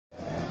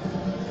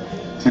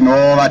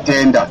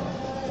tinovatenda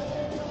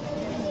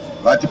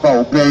vatipa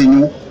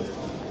upenyu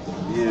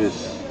Yes.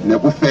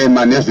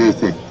 nekufema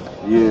nezvese.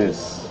 Yes.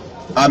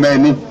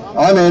 Amen.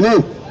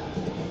 Amen.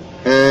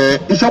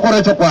 Ishoko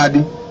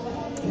rechokwadi.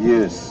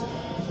 Yes.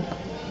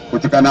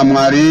 Kuti kana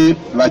Mwari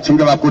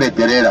vachinge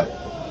vakuregerera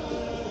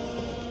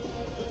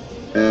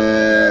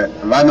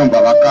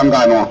vanomba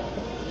vakanganwa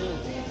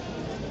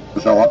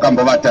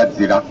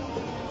zvawakambovatadzira.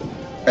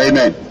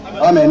 Amen.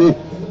 Amen.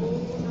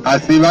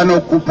 Asi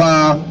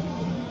vanokupa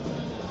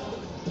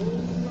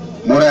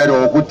murayiro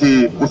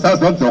wokuti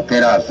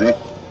usazodzokerazve.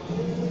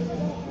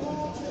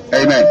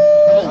 Amen.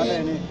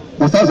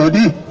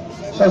 Usazodi?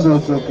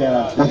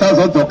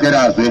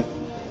 Usazodzokerazve.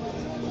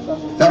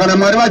 Saka kana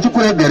Mwari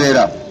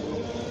vachikuregerera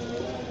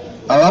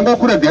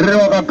havangokuregerere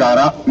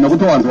wakagara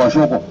nekuti wanzwa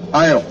shoko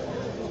ayo.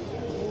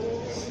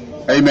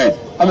 Amen.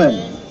 Amen.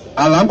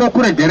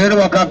 Havangokuregerere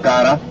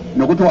wakagara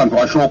nekuti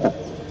wanzwa shoko.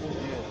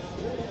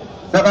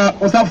 Saka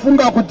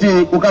usafunga kuti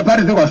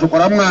ukaparidzirwa shoko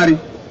raMwari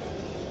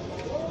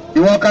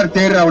iwe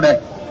wakariteerera kudai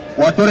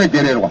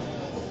watoregererwa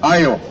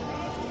ayo.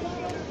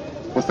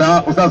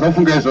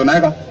 Usazofunga izvona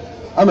ika.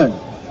 Amen.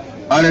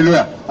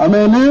 Haleluya.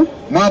 Amen.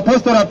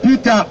 Muapostora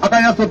Peter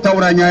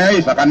akanyatsotaura nyaya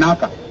iyi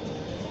zvakanaka.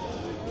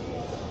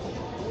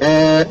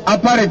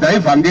 Aparedza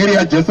evhangeri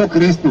yaJesu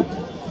Kristu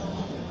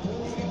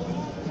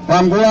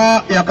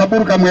panguva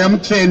yakaburuka mweya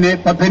mutsvene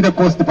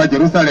paPentecost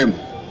paJerusarema.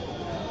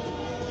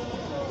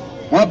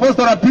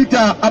 Muapostora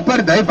Peter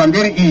aparedza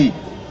evhangeri iyi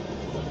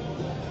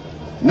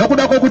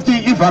nokuda kwokuti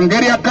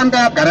evhangeri yakanga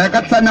yagara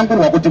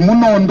yakatsanangurwa kuti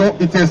munondo,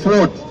 it's a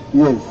sword.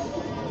 Yes.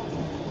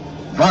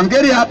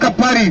 Vhangeri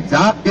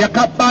yakaparidza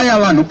yakabaya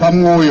vanhu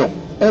pamwoyo.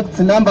 Acts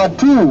number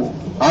 2.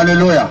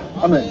 Haleluya.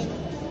 Amen.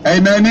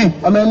 Amen.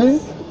 Amen.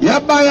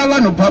 Yabaya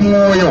vanhu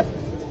pamwoyo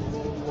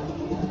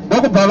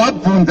ndokubva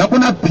vabvunza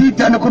kuna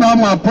Peter nekuna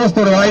vamwe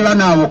apostoli vaiva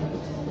navo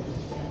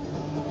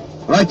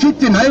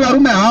vachiti, nhai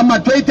varume hama,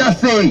 toita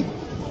sei?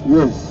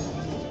 Yes.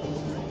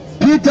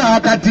 Peter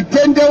akati,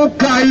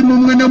 tendeukai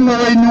mumwe nemumwe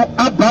wenyu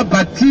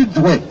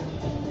abhabhatidzwe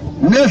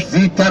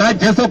nezita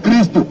raJesu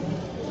Kristu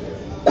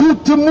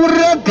kuti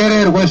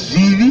muregererwe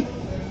zvivi.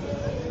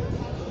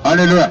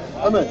 Haleluya.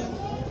 Amen.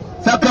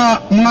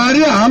 Saka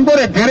Mwari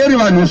haangoregereri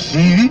vanhu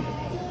zvivi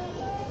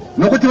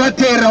nokuti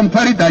vateerera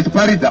muparidzi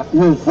achiparidza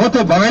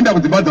votobva vaenda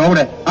kudzimba dzavo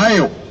kudai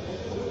ayo.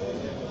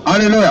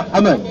 Haleluya.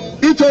 Amen.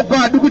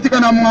 Ichokwadi kuti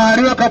kana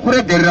Mwari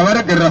vakakuregerera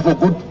varegerera for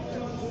good.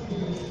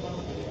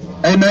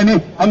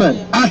 Amen. Amen.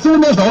 Asi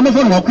une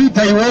zvaunofanirwa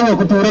kuita iwewe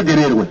kuti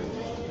uregererwe.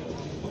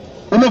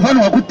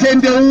 Unofanirwa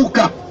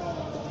kutendeuka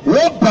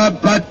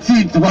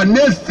wobhabhatidzwa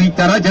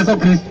nezita raJesu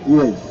Kristu.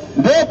 Yes.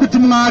 Ndokuti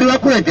Mwari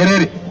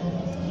vakuregerere.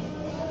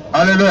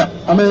 Haleluya.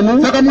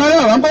 Amen. Saka Mwari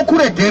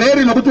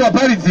havangokuregereri nokuti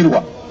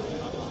waparidzirwa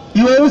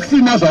iwe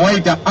usina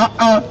zvawaita.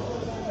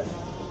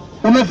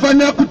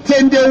 Unofanira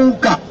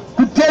kutendeuka.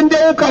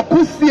 Kutendeuka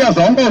kusiya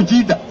zvawanga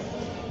uchiita,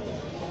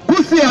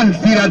 kusiya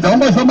nzira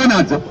dzawanga uchifamba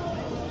nadzo,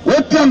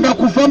 wotanga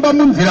kufamba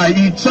munzira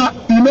itsva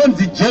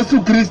inonzi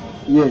Jesu Kristu.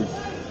 Yes.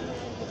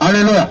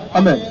 Haleluya.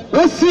 Amen.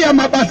 Usiya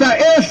mabasa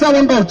ese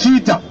awanga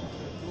uchiita,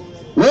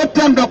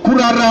 wotanga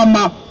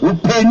kurarama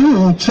upenyu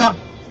hutsva.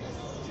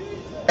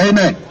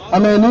 Amen.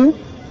 Amen.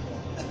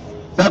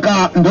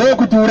 Saka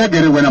ndokuti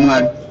uregererwe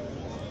naMwari.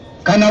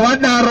 Kana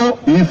vadaro,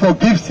 he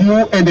forgives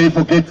you and he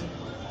forgets.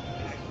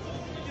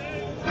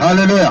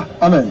 Hallelujah.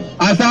 Amen.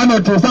 Asi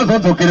anoti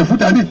usazodzokere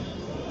futi handiti.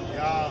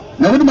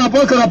 Nekuti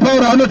muapostora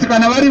Pauro anoti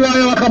kana vari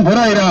vaya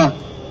vakamborayira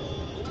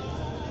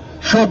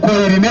shoko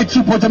iri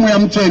nechipo chemweya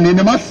mutsvene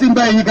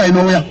nemasimba enyika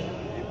inouya,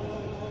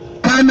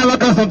 kana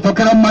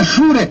vakazodzokera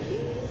mumashure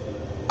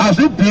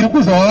hazvibhiri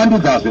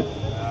kuzovavandudzazve.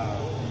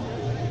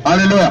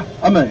 Haleluya.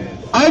 Amen.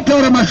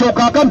 Aitaura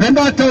mashoko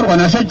akambenga ataurwa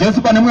naShe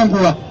Jesu pane mwe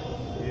nguva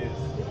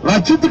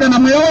vachiti kana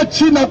mweya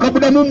wachina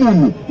ukabuda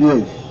mumunhu,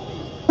 Yes.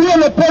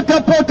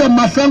 unopota-pota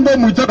mumasango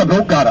muitsvaga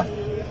pekugara,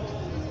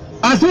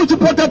 asi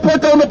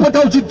uchipota-pota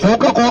unopota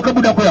uchidzoka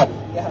kwawakabuda kuyako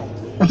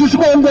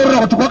uchisvikoongorora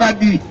kuti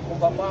kwakadii,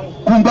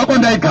 kumba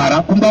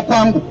kwandaigara, kumba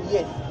kwangu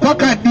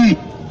kwakadii.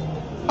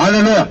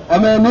 Haleluya.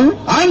 Amen.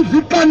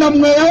 Hanzi kana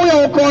mweya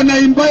uya ukaona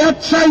imba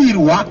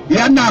yatsvairwa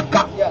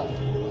yanaka,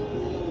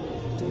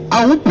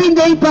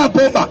 haupinde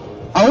ipapoba,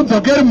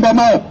 haudzokeri mumba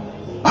mavo.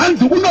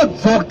 Hanzi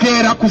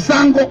unodzokera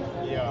kusango,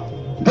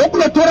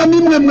 ndokunotora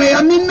mimwe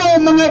mweya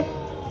minomwe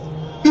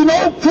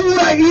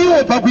inopfuura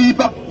iwo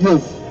pakuipa.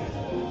 Yes.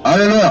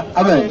 Haleluya.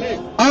 Amen.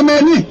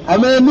 Ameni.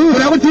 Amen.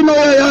 Kuna kuti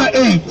inouya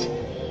ya8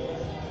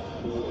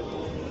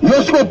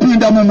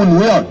 yosvikopinda mumunhu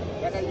uyo.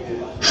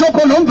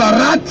 Shoko nobva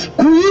rati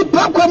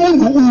kuipa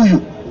kwemunhu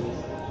uyu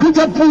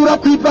kuchapfuura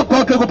kuipa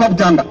kwake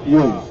kwapakutanga.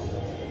 Yes.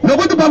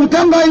 Nokuti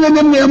pakutanga aive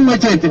nemweya mumwe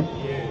chete,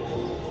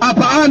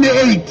 apa ane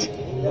 8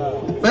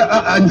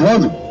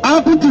 anzonzo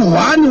akuti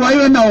 1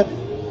 waive nawo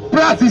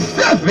plus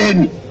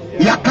 7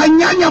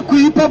 yakanyanya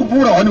kuipa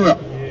kupfuura 1 uyo.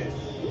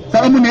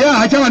 Saka munhu iye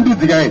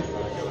haachavandudzika here.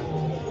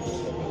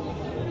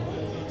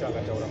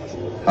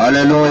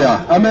 Haleluya.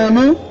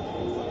 Amen.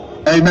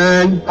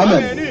 Amen.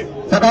 Amen.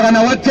 Saka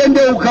kana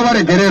watendeuka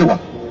varegererwa,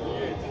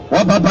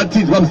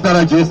 wabhabhatidzwa muzita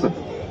raJesu,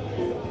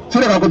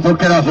 chirega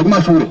kudzokerazve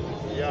kumashure.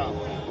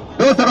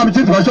 Ndosaka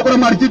muchinzwa shoko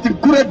raMwari chiti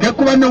kurege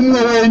kuva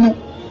nomumwe wenyu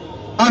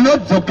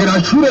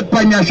anodzokera shure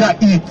panyasha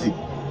idzi,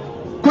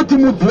 kuti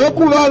mudzi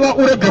wekuvava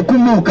urege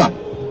kumuka,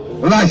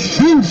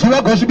 vazhinji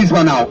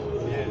vagosvibiswa nawo.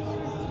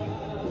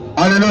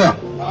 Haleluya.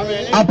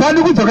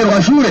 Hapadi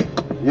kudzokerwa shure.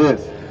 Yes.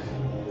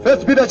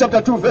 1 Peter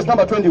chapter 2 verse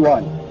number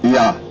 21.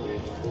 Yeah.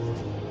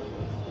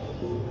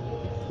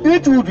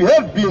 It would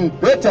have been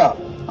better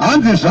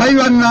Hanzi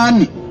zvaiva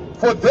nani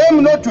for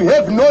them not to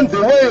have known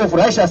the way of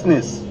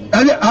righteousness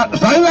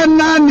zvaiva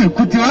nani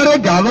kuti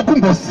varege havo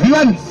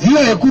kumboziva nzira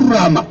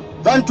yekururama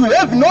than to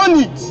have known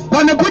it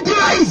pane kuti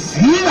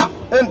vaiziva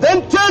and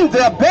then turn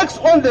their backs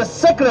on the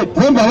sacred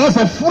vobva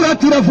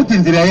vazofuratira futi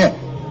nzira iye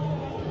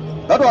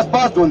that was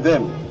passed on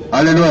them.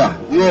 Haleluya.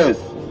 Yes.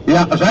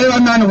 Ya zvaiva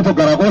nani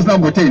kutogara kusina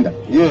kumbotenda.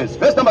 Yes.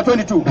 Verse number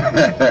 22.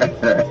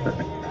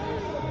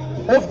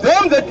 Of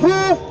them the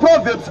true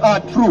proverbs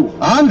are true.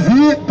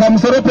 Hanzi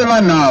pamusoro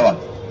pevanhu ava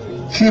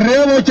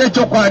chirevo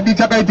chechokwadi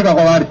chakaitika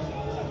kwavari.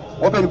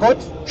 Open court.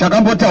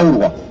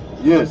 Chakambotaurwa.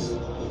 Yes.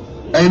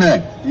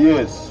 Amen.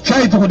 Yes.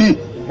 Chaiti kudi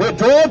A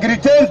dog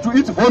returns to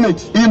its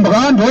vomit.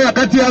 Imbwa ndo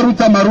yakati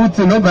yarutsa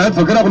marutsi nobva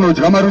yadzokera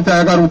kunodya marutsi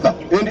ayakarutsa.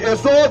 And a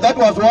soul that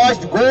was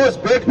washed goes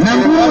back to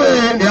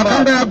Nenguve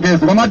yakanga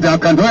yagezwa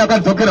madhaka ndo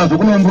yakadzokera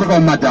zvokunomburuka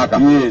mumadhaka.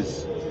 Yes.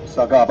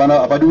 Saka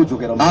hapadi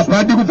kudzokera mumashure.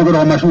 Hapadi kudzokera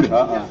kumashure.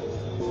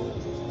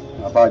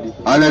 Hapadi.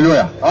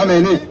 Haleluya.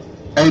 Amen.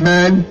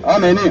 Amen.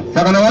 Amen.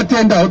 Saka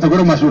nawatenda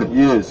haudzokera kumashure.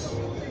 Yes.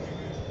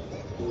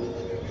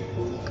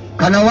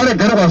 Kana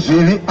waregerwa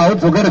zvivi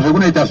haudzokere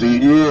zvekunoita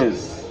zvivi. Yes.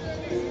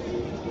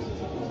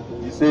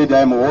 He said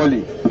I am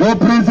holy. Ndo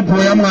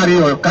principle yaMwari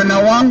iyoyo. Kana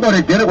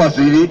wangoregerwa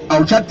zvivi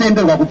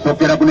hauchatenderwa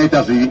kudzokera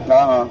kunoita zvivi.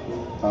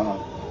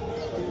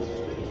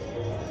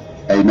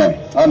 Amen.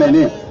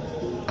 Amen.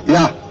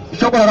 Ya,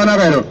 shoko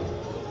rakanaka iro.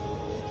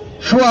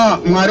 Shuwa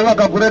Mwari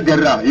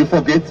vakakuregerera you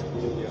forget.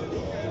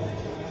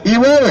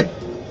 Iwewe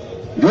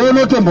ndio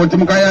unotomboti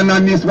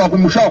mukayananiswa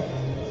kumusha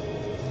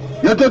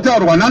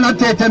yototaurwa nana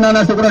tete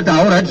nana sekuru kuti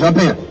alright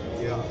zvapera.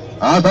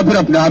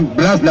 Zvapera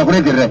blast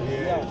lakuregerera.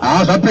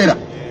 Zvapera.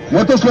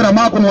 Motoswera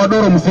makunwa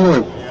doro musi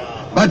uyu.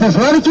 But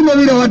zuva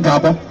richinovira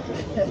wadhakwa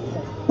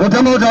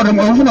wotanga kuti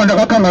kuti ufunga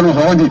ndakakanganwa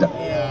zvawandiita.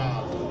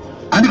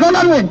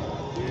 Handikaona rimweni.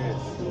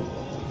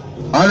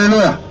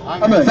 Haleluya.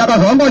 Saka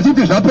zvawanga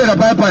uchiti zvapera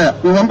paya paya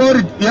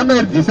yanga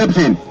iri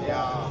deception.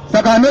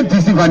 Saka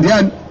anodeceiva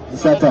ndiani?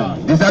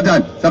 Satan.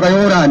 Satan. Saka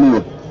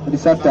youraniwe.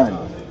 Satan.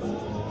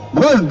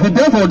 Because the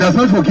devil does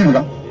not forgive.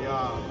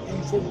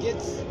 He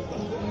forgets.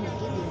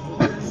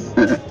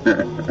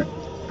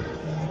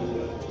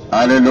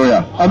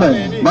 Haleluya.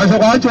 Amen.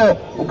 Mashoko acho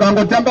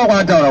ukangotanga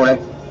kwataura kudai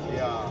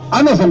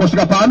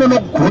anozongosvika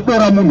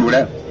paanonogodora munhu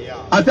kudai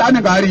asi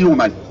anenge ari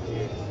human.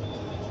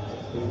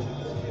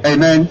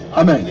 Amen.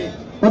 Amen.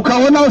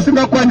 Ukaona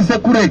usingakwanise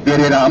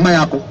kuregerera hama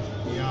yako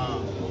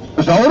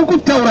zvauri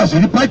kutaura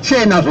zviri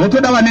pachena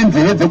zvotoda vane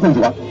nzeve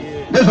dzekunzwa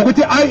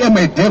ndezvokuti I am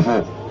a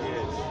devil.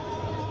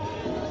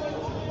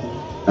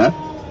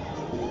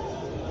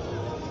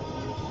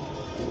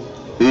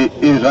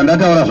 Izvi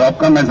zvandataura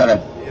zvakukanganisa kai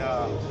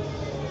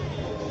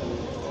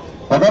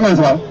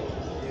wakanganzwa.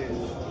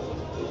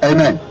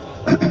 Amen.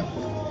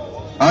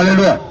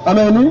 Haleluya.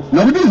 Amen.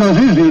 Nokuti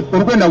izvozvizvi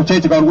uri kuenda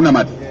kuchechi kauri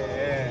kunamata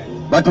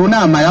but una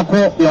hama yako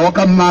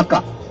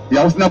yawakamaka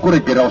yausina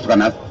kuregerera kusvika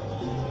nhasi.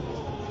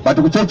 But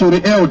kuchechi uri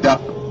elder,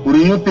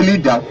 uri youth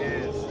leader,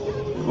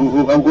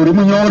 uri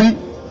munyori,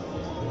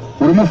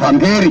 uri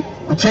muvhangeri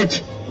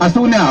kuchechi asi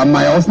une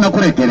hama yausina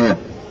kuregerera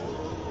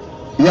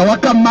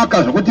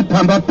yawakamaka zvokuti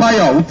pamba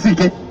payo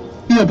hautsike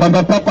iyo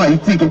pamba pako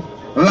haitsike.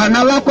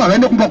 Vana vako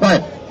havaende kumba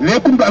kwayo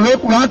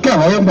vake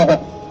havauye kumba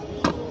kwako.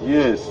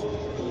 Yes.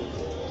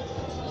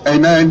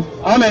 Amen.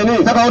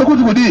 Amen. Saka uri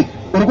kuti kudi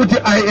uri kuti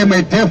I am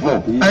a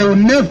devil. I will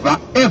never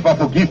ever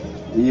forgive.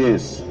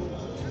 Yes.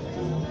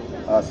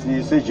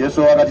 Asi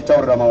seJesu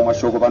akatitaurira mamwe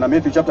mashoko pana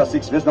Matthew chapter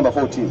 6 verse number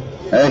 14.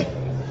 Hey.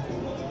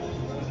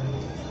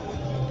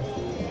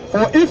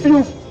 For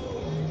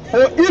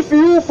if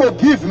you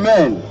forgive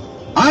men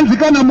Hanzi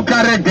kana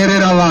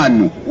mukaregerera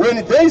vanhu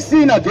when they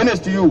sin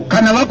against you,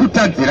 kana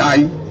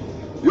vakutadzirai,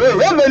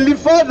 your heavenly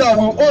Father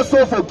will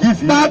also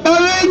forgive you. baba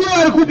venyu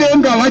vari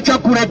kudenga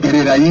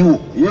vachakuregerera iwo.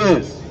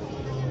 Yes.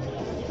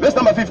 Verse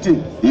number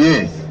 15.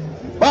 Yes.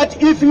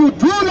 But if you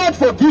do not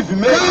forgive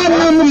men,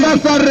 Kana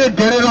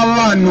mukasaregerera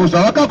vanhu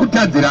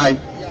zvavakakutadzirai,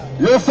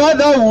 your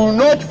Father will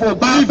not forgive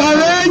baba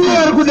venyu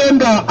vari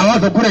kudenga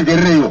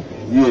havazokuregerera iwo.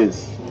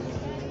 Yes.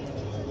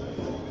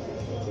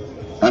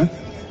 Huh?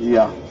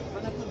 Yeah.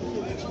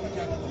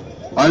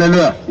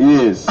 Haleluya.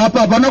 Yes. Apa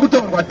hapana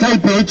kutorwa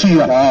type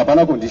yechiva.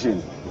 Hapana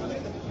condition.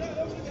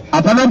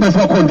 Hapana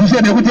mboswa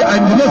condition yekuti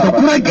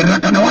ndinozokuregerera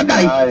kana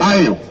wadai.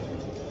 Ayo.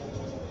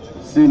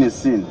 Sin is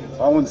sin.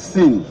 Found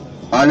sin.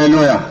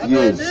 Haleluya.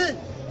 Yes.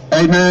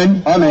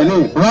 Amen.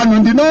 Amen. Vanhu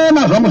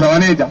ndinoona zvangu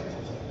zvavanoita.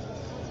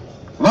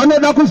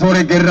 Vanoda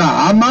kuzoregerera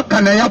hama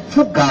kana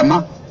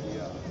yapfugama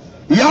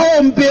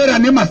yaombera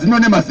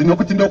nemazino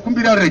kuti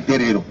ndokumbira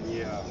regerero.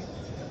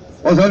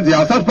 Ozonzi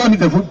hausati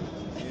pamidze futi.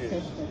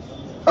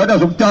 Hata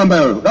zokutamba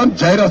yo.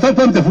 Ndamujaira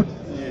usafambise futi.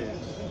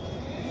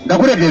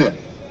 Ndakuregerera.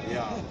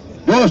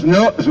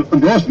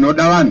 Ndo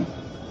zvinoda vanhu.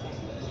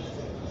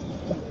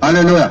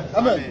 Haleluya.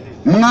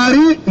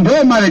 Mwari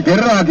ndo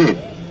maregerero ake.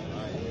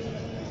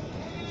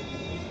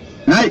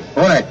 Nai,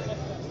 alright.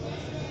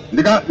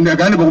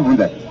 Ndikani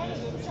pokubvunza.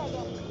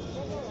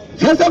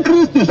 Jesu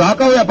Kristu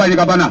zvaakauya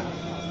panyika pana.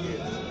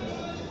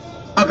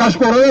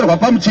 Akasvoroverwa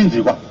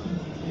pamuchinjikwa.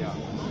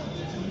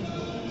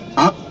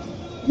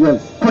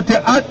 Yes. Kuti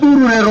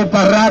adurure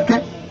ropa rake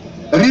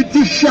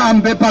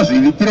ritishambe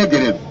pazvivi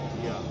tiregererwe.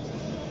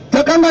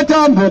 Takanga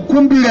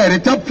tambokumbira here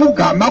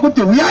tapfugama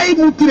kuti uyai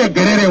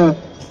mutiregererewo.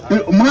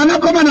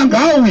 Mwanakomana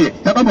ngaauye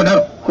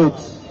takambodaro. Koi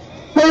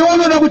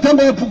unoda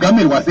kutanga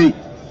wapfugamirwa sei?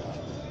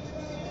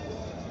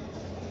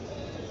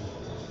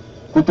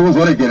 Kuti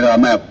uzoregerera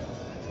hama yako.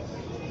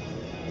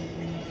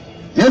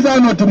 Jesu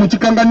anoti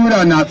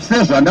muchikanganwirana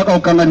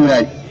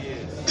sezvandakaukanganwirai.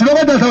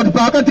 Tinokotarisa kuti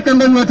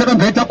paakatikanganwira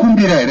takambere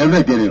takumbira here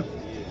ruregerero.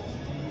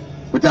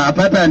 Kuti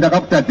apapa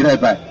ndakakutadzirai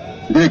paya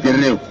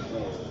ndiregererewo.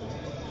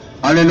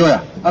 Haleluya.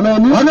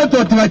 Amen.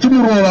 Vanototi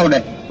vachimurova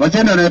kudai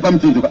vachienda naye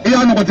pamuchinjikwa. Iye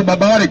anongoti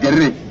baba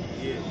varegererei.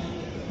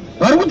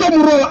 Vari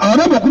kutomurova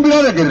havanambokumbira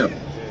varegerero.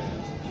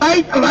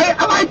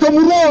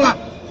 Avaitomurova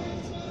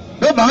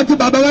ndobva vati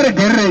baba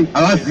varegererei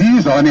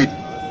havazivi zvavanoita.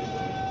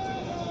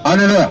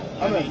 Haleluya.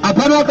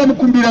 Hapana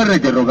vakamukumbira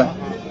ruregerero ka.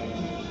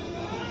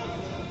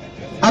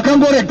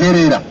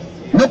 Akangoregerera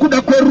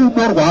nekuda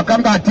kwerudo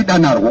rwaakanga atida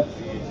narwo.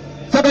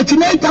 Saka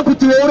chinoita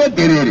kuti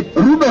uregerere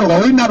rudo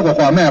rwainarwo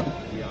kwahama yako.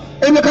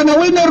 Ende kana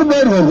uine rudo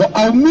irworwo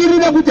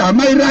haumirire kuti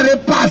hama irare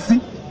pasi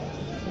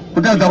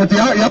kutaridza kuti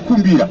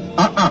yakumbira.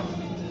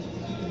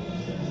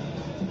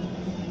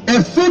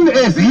 As soon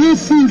as he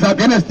sins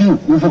against you,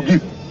 you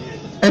forgive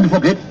and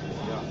forget.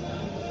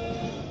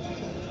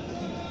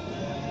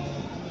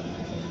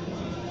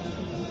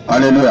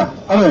 Hallelujah.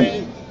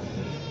 Amen.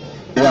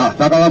 Yeah,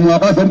 saka vamwe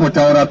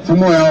vakazombotaura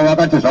tsumo yavo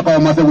vakati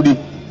zvakaoma sekudi.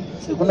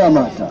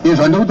 Sekunamata.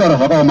 Zvandikutaura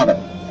zvakaoma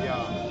kati.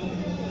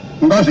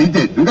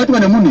 Ungazviite, ungatiwa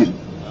nemunhu izvi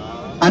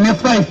ane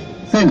 5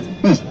 cents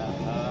izvi.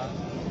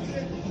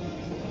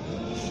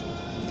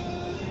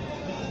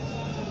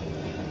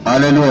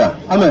 Hallelujah.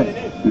 Amen.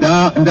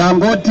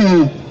 Ndangoti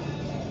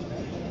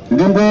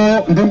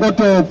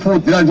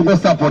ndingotopfudzira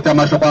ndingosapota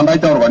mashoko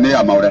angaitaurwa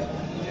nehama kudai.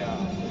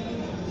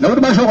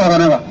 Nekuti mashoko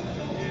akanaka.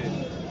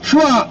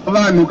 Sure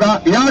vanhu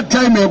ka ya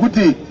time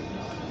yekuti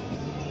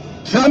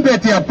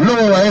trumpet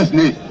yablowa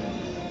yezvinezvi.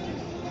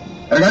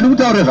 Rega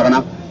ndikutaurire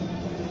zvakanaka.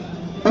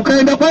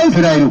 Ukaenda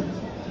kwaIsraeri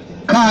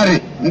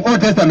kare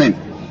muOld Testament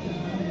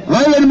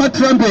vaive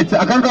nematrumpets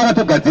akanga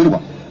akatogadzirwa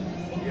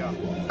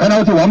kana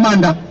kuti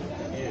hwamanda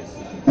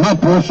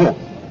mabhosvo.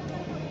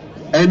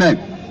 Amen.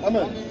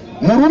 Amen.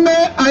 Murume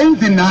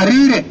ainzi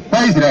Nharire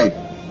kwaIsraeri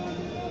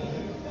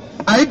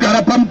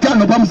aigara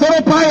pamutanho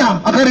pamusoro paya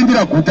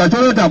akarindira guta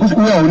choroti hakusi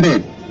kuuya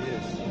honderi.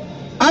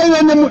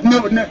 Aive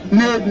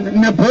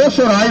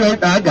nebhosvo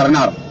raaigara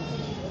naro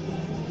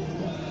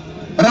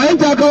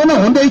raiti akaona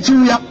hondo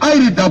ichiuya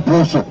airidza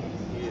bhosvo.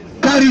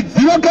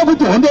 Karidziva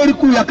kekuti hondo iri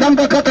kuuya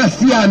kanga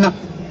kakasiyana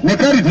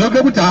nekaridziva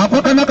kekuti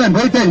hapakanaka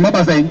ndoitai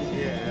mabasa enyu.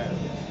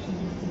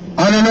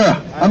 Haleluya.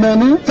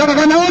 Amen. Saka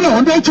kana aona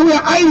hondo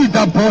ichiuya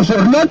airidza bhosvo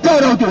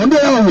rinotaura kuti hondo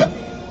yauya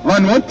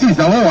vanhu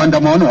votiza vohwanda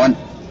maonohwanda.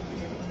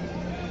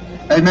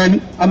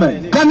 Amen.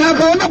 Amen. Kana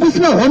akaona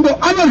kusina hondo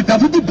anoridza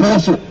futi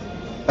bhosvo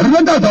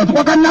rinotaudza kuti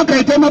kwakanaka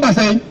itai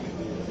mabasa enyu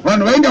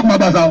vanhu vaenda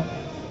kumabasa avo.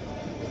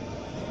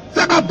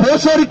 Saka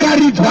bhosvo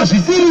rikaridzwa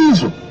zvisiri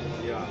izvo.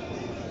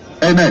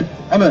 Amen.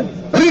 Amen.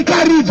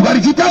 Rikaridzwa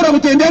richitaura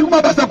kuti endai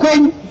kumabasa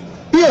kwenyu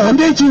iye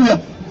hondo ichiuya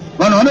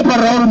vanhu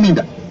vanoparirawo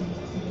ruminda.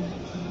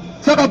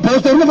 Saka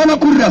bhosvo rinofanira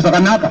kurira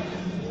zvakanaka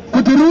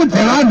kuti riudze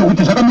vanhu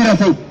kuti zvakamira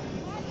sei.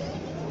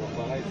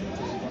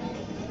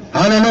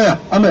 Haleluya.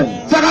 Amen.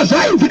 Saka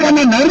zvainzi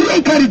kana Nharire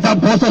ikaridza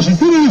bhosvo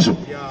zvisiri izvo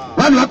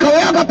vanhu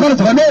vakauya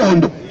vakaparadzwa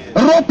nehondo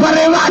ropa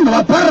revanhu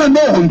vaparira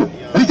nehondo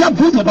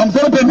richabvunzwa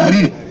pamusoro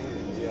peNharire.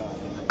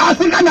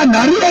 Asi kana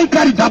Nharire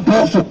ikaridza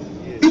bhosvo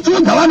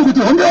ichiudza vanhu kuti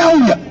hondo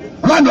yauya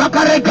vanhu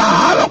vakarega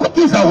havo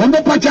kutiza hondo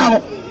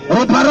pachavo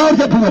ropa ravo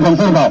richabvunzwa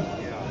pamusoro pavo.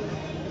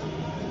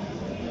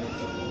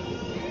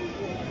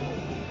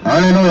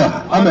 Haleluya.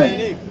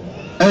 Amen.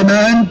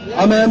 Amen.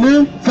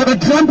 Amen. Saka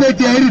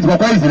trumpet yairidzwa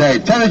kwaIsraeri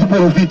chaive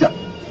chiprofita.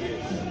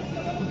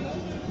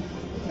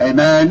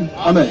 Amen.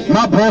 Amen.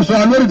 Mabhosvo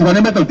anoridzwa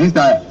neMethodist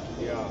aya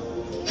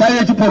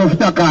chaive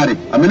chiprofita kare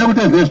hamene kuti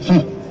vhesi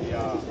chii.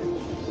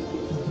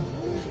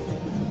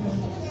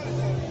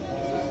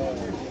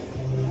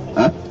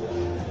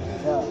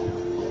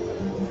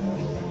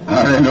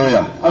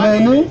 Haleluya.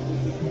 Amen.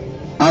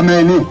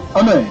 Amen.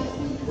 Amen.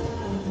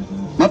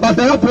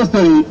 Mabasa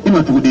eapostoli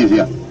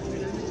inotikudizia.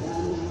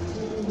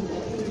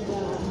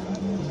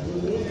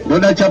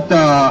 Ndoda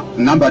chapter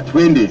number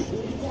 20.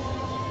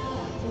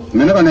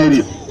 Mene kana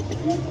iriyo.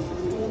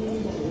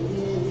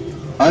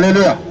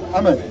 Haleluya.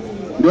 Amen.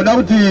 Ndoda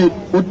kuti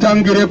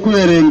utangire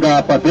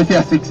kuerenga pavhesi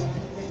ya 6.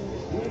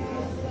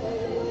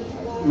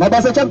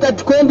 Mabasa chapter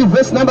 20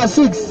 verse number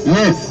 6.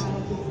 Yes.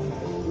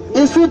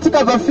 isu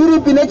tikabva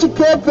Firipi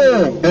nechikepe.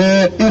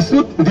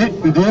 Isu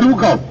ndiri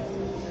Luka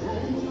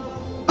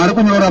ari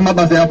kunyora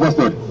mabasa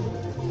eapostoli,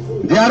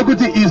 ndiari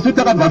kuti isu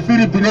takabva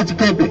Firipi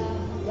nechikepe.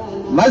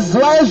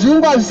 Mazuva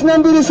ezvingwa zvisina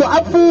mbiriso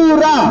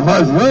apfuura.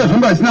 Mazuva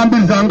ezvingwa zvisina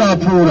mbiriso anga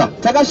apfuura.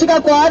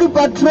 Takasvika kwaari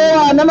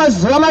paTroa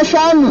namazuva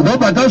 5.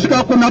 Ndobva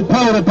tasvika kuna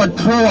Pauro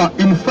paTroa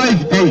in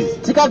 5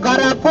 days.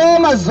 Tikagarapo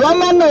mazuva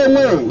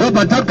 8.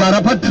 Ndobva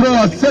tagara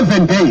paTroa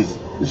 7 days.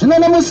 Zvino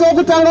nemusi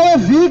wokutanga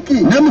wevhiki.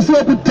 Nemusi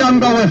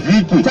wokutanga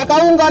wevhiki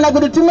takaungana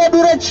kuti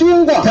timedure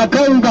chingwa.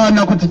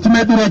 Takaungana kuti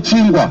timedure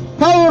chingwa.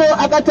 Pauro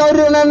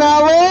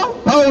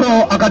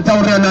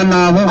akataurirana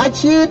navo.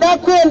 Achida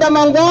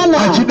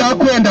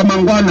kuenda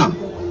mangwana.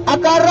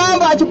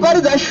 Akaramba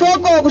achiparidza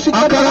shoko kusvika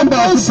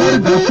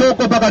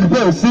pakati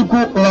peusiku.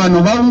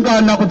 Vanhu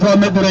vaungana kuti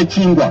vamedure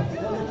chingwa.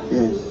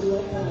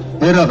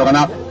 Era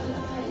zvakanaka.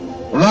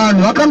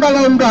 Vanhu vakanga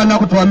vaungana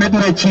kuti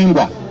vamedure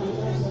chingwa.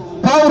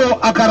 Pauro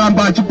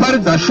akaramba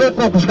achiparidza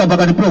shoko kusvika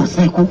pakati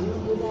peusiku.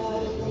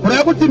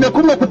 Kureva kuti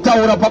nekumwe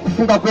kutaura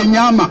pakufunga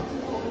kwenyama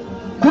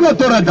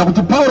kunotoradza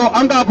kuti Pauro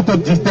anga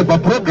akutodisturba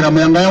programu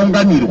yanga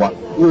yaunganirwa.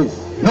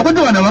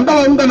 Nokuti vanhu vanga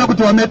vaungana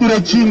kuti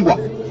vamedure chingwa,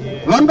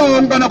 vanga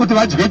vaungana kuti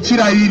vadye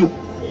chirayiro.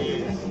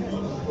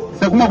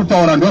 Sekumwe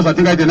kutaura ndo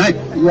zvatingaite naye.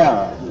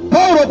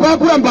 Pauro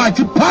kwakuramba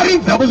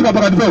achiparidza kusvika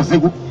pakati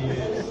peusiku.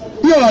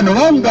 Iyo vanhu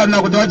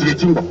vaungana kuti vadye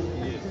chingwa.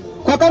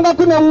 Kwakanga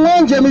kune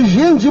mwenje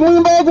mizhinji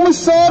muimba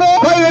yekumusoro.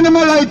 Kwaive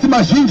nemalaiti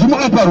mazhinji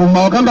muupper room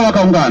vakanga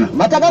vakaungana.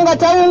 Matakanga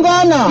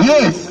taungana.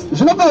 Yes.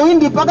 Zvino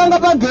pahwindi pakanga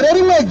pagere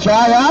rimwe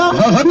jaya.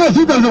 Zvazvanga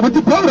zviita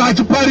zvokuti Pauro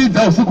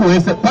achiparidza usiku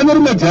hwese. Pane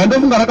rimwe jaya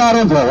ndofunga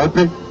rakaronzwa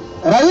hope.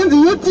 Rainzi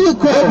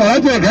Yutiko. Ndobva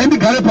vati regai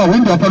ndigare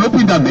pahwindo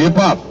panopinda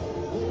mhepo apo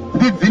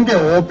ndidzinge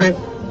hope.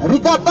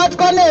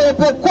 Rikabatwa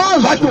nehope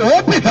kwazvo. Vati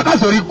hope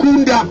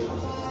dzakazorikunda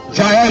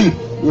jaya iri.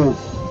 Yes.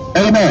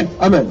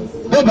 Amen.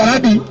 Ndobva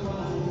radi.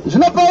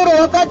 Zvino Pauro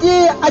wakati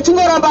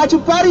achingoramba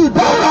achiparidza.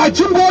 Pauro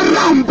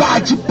achingoramba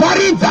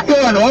achiparidza ivo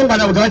vanhu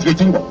vaungana kuti vadye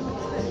chingwa.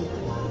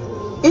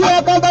 Iye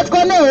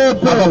akabatwa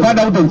nehope.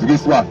 Akafada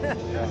kutonzwiswa.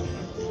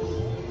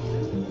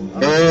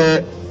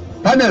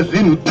 Pane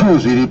zvinhu 2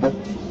 zviripo.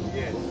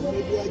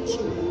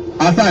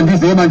 Asi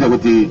handizivi manje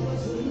kuti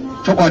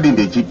chokwadi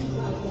ndechipi.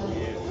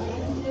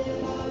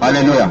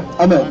 Haleluya.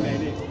 Amen.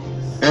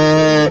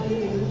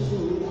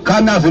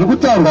 Kana zviri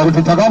kutaurwa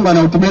kuti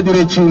takaungana kuti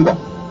medure chingwa,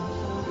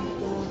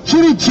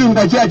 chiri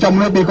chingwa chiya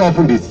chamunobika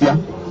wafundisi ya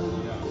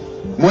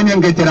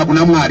monyengetera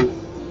kuna Mwari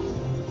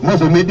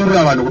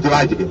mozomedurira vanhu kuti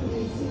vadye.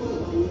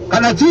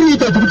 Kana chiri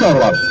icho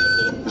chikutaurwa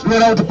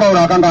zvinoreva kuti Pauro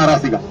akanga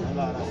arasika.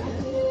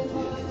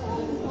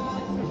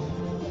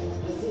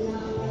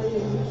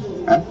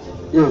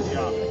 Yes.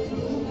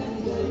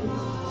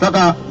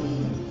 Saka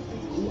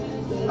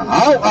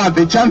how are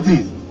the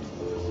chances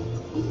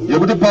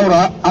yekuti Pauro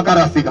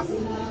akarasika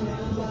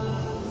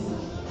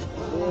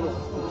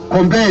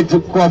compared to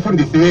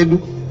kuvafundisi vedu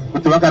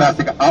kuti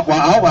vakarasika?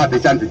 How are the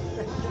chances?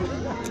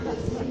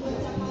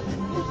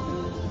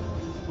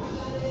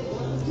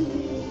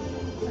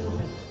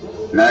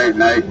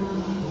 Nai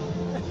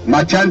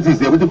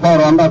machances ekuti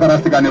Pauro anga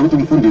akarasika nekuti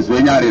mufundisi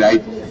wenyu ari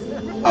right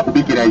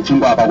akubikirai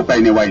chingwa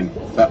akakupai newaini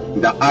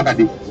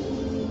akadi.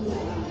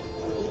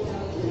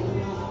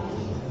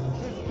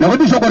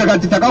 Nekuti shoko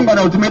rekati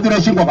takaungana kuti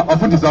medure chingwa,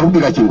 vafundisi vari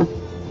kubika chingwa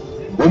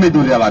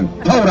vomedurira vanhu.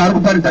 Pauro ari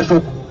kuparidza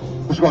shoko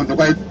kusvika kunze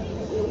kwaiti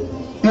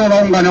ivo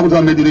vaungana kuti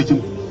vamedure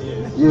chingwa.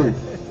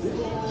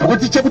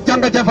 Zvokuti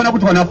chekutanga chaifanira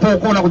kuti vana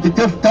pokuona kuti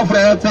tafura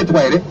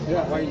yatsvetwa here,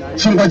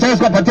 chingwa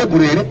chaiswa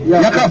patebhuri here,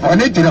 yakavhwa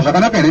nejira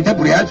zvakanaka here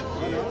tebhuri yacho,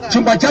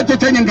 chingwa chacho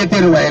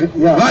chanyengeterwa here,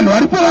 vanhu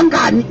varipo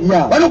vangani,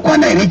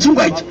 vanokwana here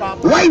chingwa ichi,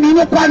 waini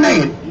inokwana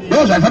here.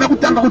 Ndo zvaifanira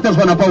kutanga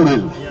kuteswa naPauro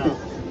izvo,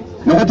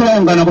 nokuti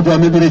vaungana kuti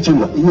vamedure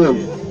chingwa.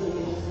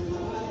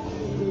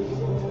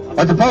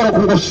 Ati Pauro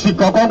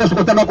kungosvika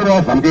kwangosvikotanga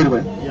kurova vhangeri,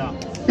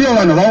 ivo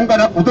vanhu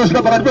vaungana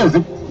kutosvika pakati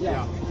peusiku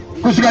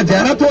kusvika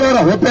jaya ratorora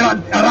hope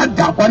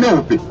radhakwa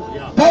nehope,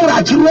 Pauro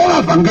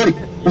achirova vhangeri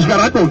kusvika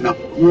radonha.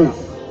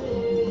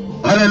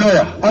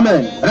 Haleluya.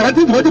 Amen.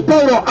 Rakatinzwa kuti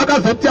Pauro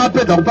akazoti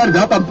apedza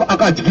kuparidza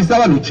akadyisa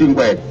vanhu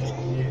chingwa here.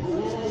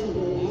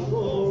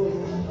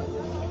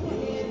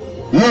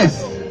 Yes.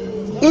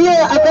 Iye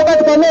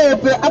akabatwa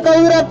nehope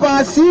akawira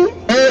pasi.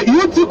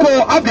 Yutiko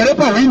agere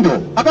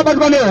pahwindo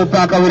akabatwa nehope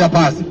akawira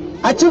pasi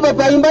achibva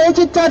paimba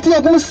yechitatu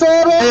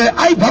yekumusoro.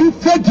 Aibva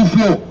mu3rd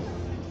floor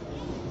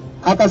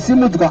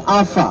akasimudzwa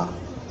afa.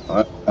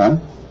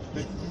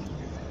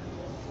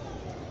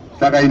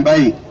 Saka imba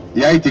iyi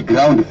yaiti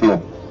ground floor,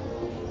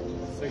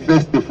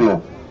 1st floor,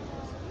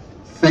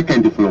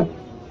 2nd floor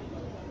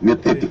ne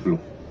 3rd floor.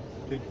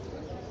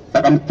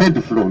 Saka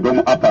mu3rd floor ndo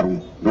mu-upper room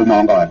ndo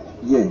mavanga vari.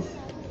 Yes.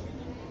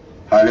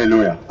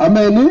 Haleluya.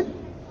 Amen.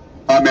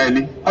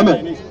 Amen.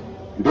 Amen.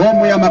 Ndo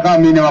muya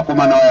makamine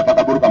vakomana vaya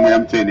pakaburuka mweya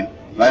mutsvene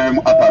vaive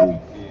mu-upper room.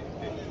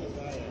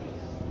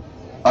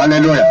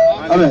 Haleluya.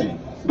 Amen.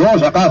 Ndo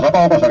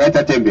zvakavakwa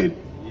zvakaita temberi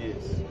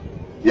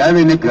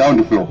yaive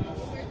neground floor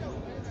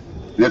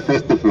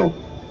ne1st floor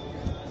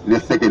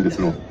ne2nd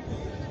floor.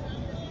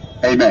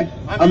 Amen.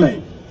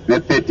 Amen.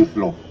 Ne3rd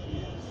floor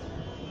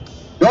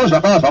ndo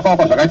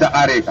zvakavakwa zvakaita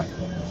areka.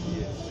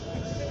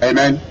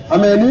 Amen.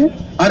 Ameni.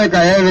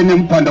 Areka yaive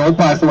nemupanda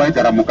wepasi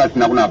waigara mhuka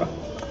asina kunaka.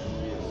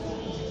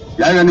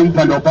 Yaive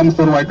nemupanda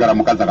wepamusoro waigara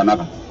mhuka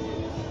dzakanaka.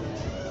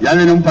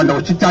 Yaive nemupanda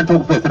wechitatu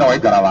wekupedzisira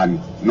waigara vanhu,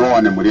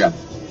 Noa nemhuri yake.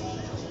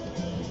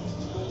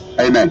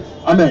 Amen.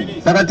 Amen.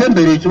 Saka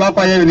temberi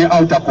ichivakwa yaive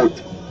neouter court,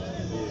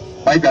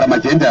 waigara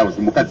magentiles,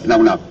 mhuka dzisina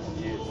kunaka.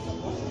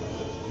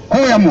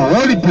 Kuuya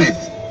muholy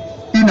place,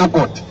 inner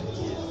court,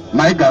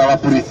 maigara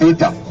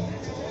vapurisita,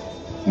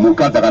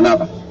 mhuka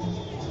dzakanaka.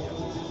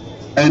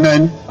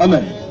 Amen.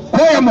 Amen.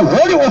 Kuuya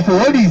muholy of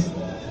holies,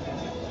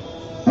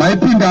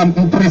 maipinda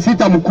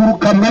mupurisita mukuru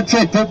kamwe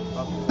chete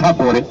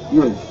pagore.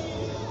 Yes.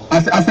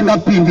 Asi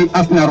asingapindi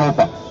asina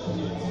ropa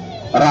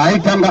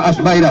raaitanga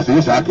azvibayira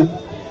zvivi zvake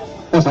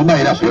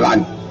ozobayira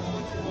zvevanhu.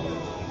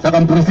 Saka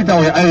mupurisita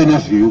uyu aive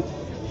nezviyu.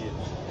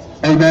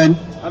 Amen.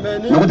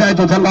 Nokuti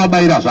aitotanga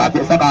abayira zvake,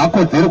 saka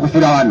hakodzeri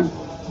kufira vanhu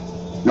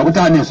nokuti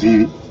ane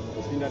zvivi.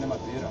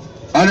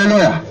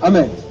 Haleluya.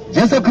 Amen.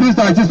 Jesu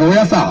Kristu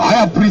achizouya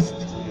sahigher priest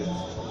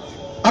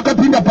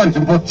akapinda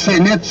panzvimbo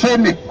tsvene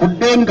tsvene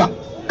kudenga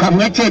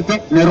kamwe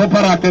chete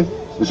neropa rake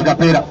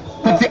zvikapera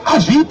kuti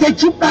azviite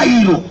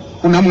chibayiro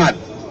kuna Mwari.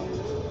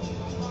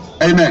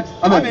 Amen.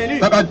 Amen.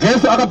 Saka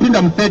Jesu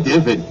akapinda mu3rd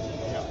heaven,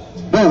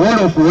 the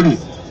whole of holies.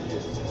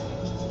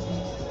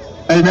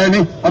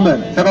 Amen.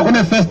 Amen. Saka kune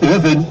 1st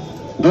heaven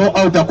ndo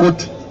outer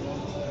court,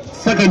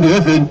 2nd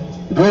heaven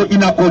ndo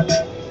inner court,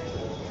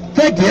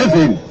 3rd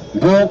heaven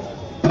ndo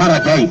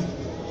paradise,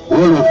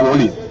 whole of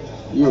holies.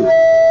 Yes.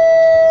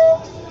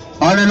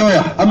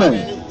 Hallelujah.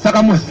 Amen.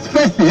 Saka mu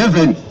 1st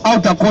heaven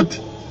outer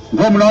court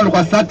ndo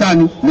munowanikwa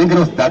Satani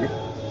nengerosi dzake.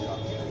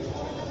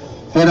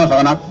 Tena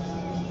zvakanaka.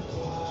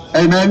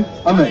 Amen.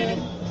 Amen.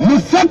 Mu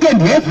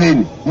 2nd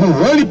heaven, mu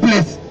holy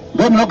place,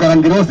 ndo munogara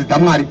ngerosi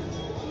dzaMwari.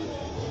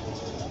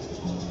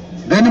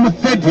 Then mu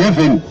 3rd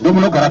heaven ndo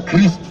munogara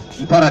Kristu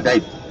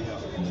muparadise.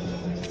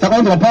 Saka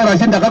unzwa Paulo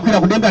achiti ndakakwira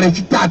kudenga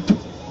rechitatu,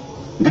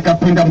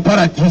 ndikapinda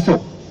muparadiso,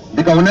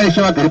 ndikaona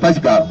Ishe vagere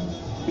pachigaro,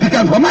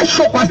 ndikanzwa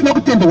mashoko asina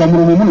kutenderwa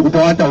muromo munhu kuti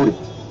wataure.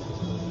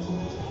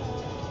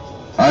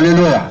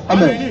 Haleluya.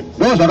 Amen.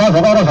 Ndo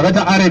zvakavakwa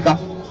zvakaita areka,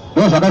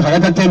 ndo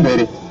zvakaita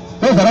tembere,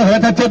 ndo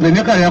zvakaita tembere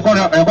nekare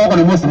yakawakwa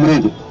neMozisi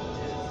murenje.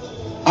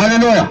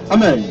 Haleluya.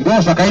 Amen.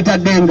 Ndo zvakaita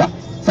denga.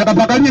 Saka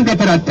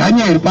pakanyengetera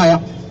Daniel paya,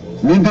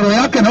 mindiro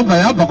yake ndobva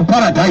yabva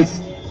kuparadise,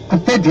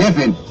 ku3rd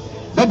heaven,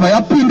 ndobva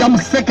yapinda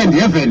mu2nd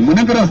heaven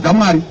munengerosi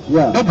dzaMwari,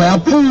 Yeah. ndobva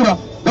yapfuura,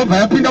 ndobva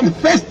yapinda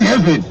mu1st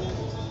heaven,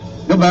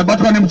 ndobva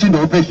yabatwa nemuchinda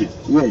wePezhia.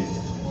 Yes.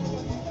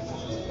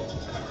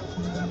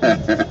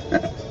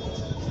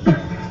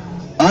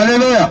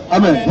 Haleluya.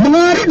 Amen.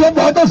 Mwari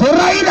ndobva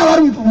watozorayira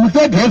vari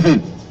mu3rd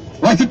heaven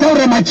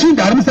vachitaurira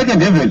machinda ari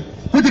mu2nd heaven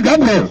kuti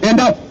Gabriel,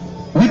 enda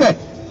nyika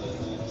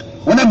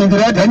ona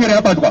mindiro yaDhanieri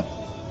yabatwa.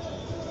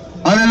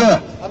 Haleluya.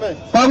 Amen.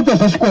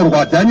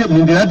 Kwakutozosvikorwa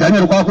mindiro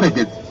yaDhanieri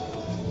kwakuregedza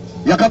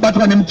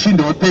yakabatwa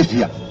nemuchinda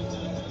wePezhia,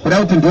 kuda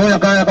kuti ndo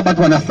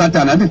yakabatwa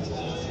naSatani, handiti?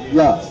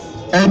 Yeah.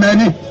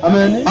 Amen.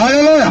 Amen.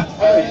 Haleluya.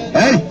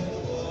 Hey,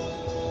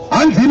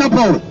 hanzi ina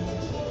Paulo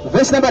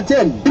Verse number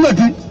 10.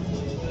 inoti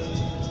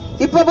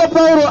Ipapo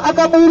Paulo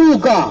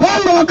akaburuka,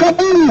 Paulo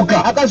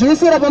akaburuka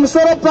akazviwisira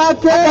pamusoro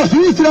pake,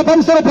 akazviwisira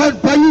pamusoro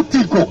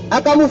paYutiko,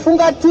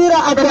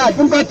 akamufungatira akati,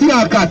 akafungatira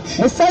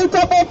akati, musaita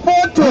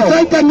bopoto,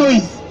 musaita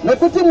noise,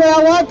 nekuti mweya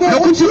wake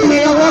nokuti uchiri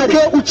mweya maari.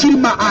 wake uchiri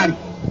maari.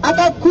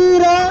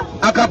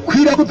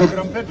 Akakwira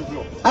kudzokera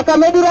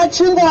akamedura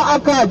chingwa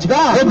akadya,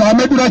 obva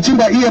amedura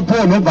chingwa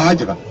iyepo nobva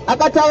adya,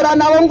 akataura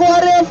navo nguva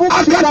refu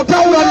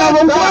akataura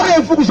navo nguva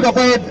refu kusvika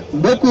kwaedza,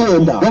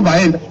 ndokuenda. ndobva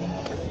aenda.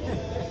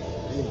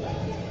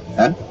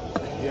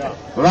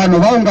 Vanhu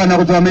vaungana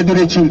kuti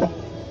vamedure chingwa.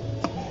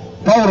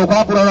 Paulo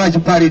kwakurara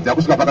achiparidza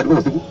kusvika pakati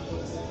peusiku,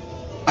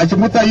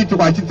 achimutsa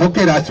Yutiko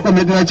achidzokera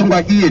achikomedura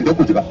chingwa iye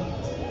ndokudya,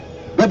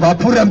 ndobva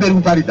apfuurira mberi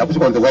kuparidza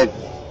kusvika kunze kwaedza,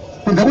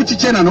 kunze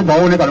kuchichena nobva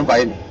aoneka nobva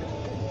aenda.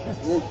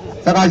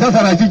 Saka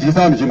achasara achidyisa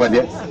vanhu chingwa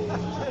ndiye.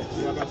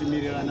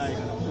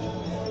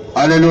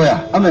 Haleluya.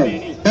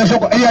 Amen.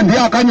 Eshoko iye ndiye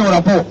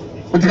akanyorapo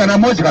kuti kana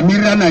modya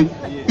miriranai,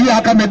 iye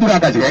akamedura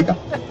akadya ega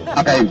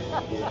akaenda.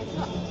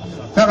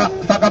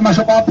 Saka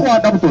mashoko apo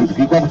ada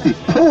kutonzwikwa kuti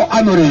po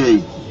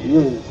anorei.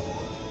 Yes.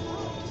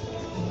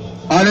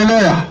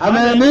 Haleluya.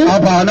 Amen.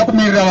 Apa haana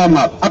kumirira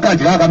vamwe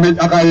akadya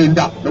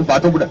akaenda ndobva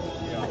atobuda.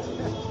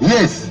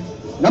 Yes.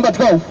 Number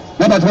 12.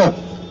 Number 12.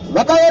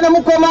 Vakaona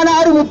mukomana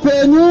ari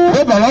mupenyu,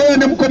 Ndobva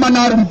vaona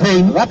mukomana ari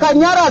mupenyu,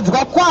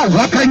 vakanyaradzwa kwazvo,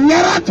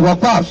 vakanyaradzwa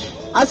kwazvo.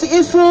 asi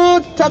isu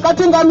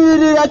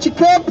takatungamirira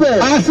chikepe,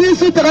 Asi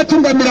isu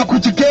takatungamira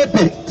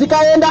kuchikepe,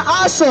 tikaenda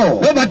Aso,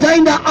 ndobva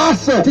taenda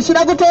Aso, tichida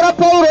kutora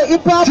Paulo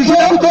tichida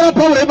ipapo, kutora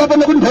Paulo ipapo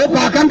nokuti ndo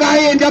paakanga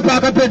aenda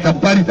paakapedza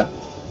kuparidza.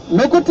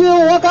 nokuti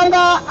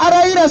wakanga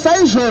arayira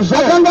saizvozvo,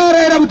 Akanga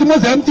arayira kuti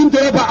moziya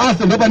mutimutore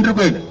paAso ndo pandiri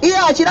kuenda. iye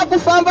achida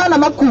kufamba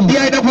namakumbo.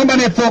 Iye aida kufamba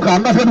netsoka,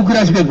 angasvika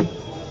kukwira chikepe.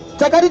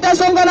 Takati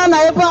tasongana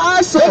naye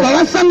paAso, Ndobva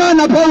vasangana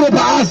naPaulo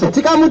paAso,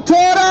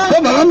 tikamutora,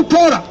 ndobva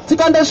vamutora,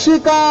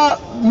 tikandosvika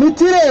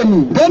Mitireni,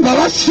 ndobva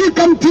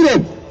vasvika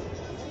muTireni.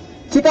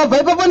 tikabva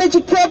ipapo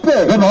nechikepe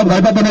vobva vabva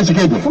ipapo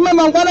nechikepe. fume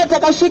mangwana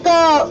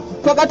takasvika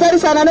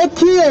pakatarisana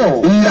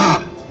nekiyo. iya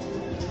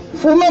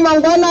fume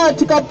mangwana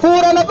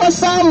tikapfuura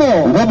napasamo.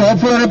 vobva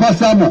vapfuura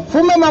nepasamo.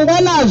 fume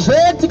mangwanazve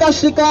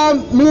tikasvika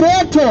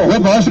Mireto.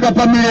 vobva vasvika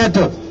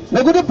paMireto,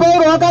 nekuti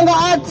Pauro akanga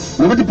ati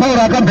nokuti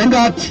Pauro akambenge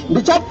ati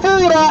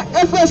ndichapfuura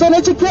Efeso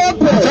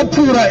nechikepe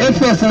ndichapfuura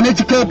Efeso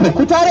nechikepe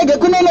kuti arege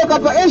kunonoka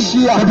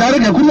paAsia, kuti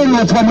arege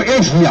kunonotswa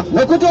muAsia.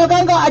 nekuti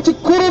akanga akanga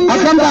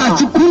achikurumidza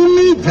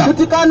achikurumidza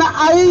kuti kana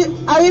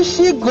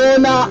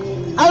aishigona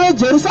ave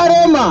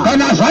Jerusarema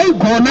kana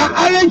zvaigona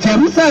ave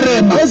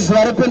Jerusarema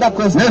nezuva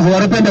rePentekoste. nezuva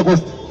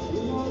rePentekoste.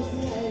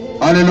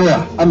 haleluya,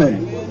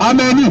 Amen.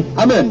 ameni.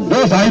 Amen. ndo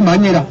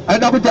zvaaimhanyira,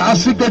 aida kuti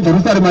asvike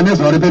Jerusarema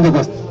nezuva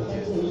rePentekoste,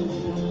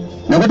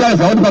 nekuti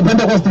aiziva kuti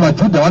paPentekoste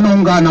vaJudha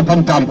vanoungana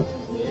pamutambo.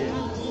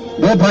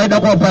 ndo paaida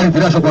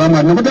kuvaparidzira shoko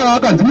raMwari, nekuti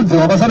akanzi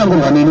mudziwa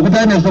wakasanangurwa nini kuti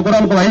aine shoko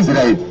ramu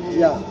kuvaIsraeri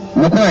Yeah.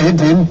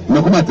 nekuvahedheni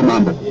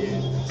nekumadzimambo.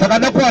 saka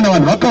ada kuwana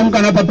vanhu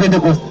vakaungana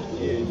paPentekoste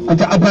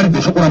kuti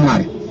aparidze shoko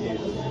raMwari.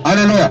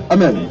 haleluya,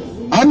 Amen.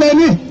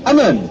 ameni.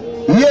 Amen.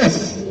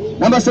 yes.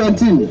 Number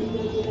 17.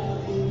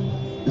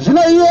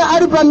 Zvino iye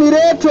ari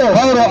paMireto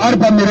Pauro ari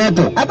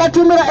paMireto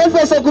akatumira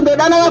Efeso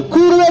kundodana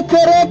vakuru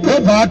vekereke.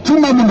 obva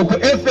atuma munhu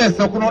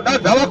kuEfeso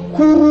kunodadza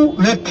vakuru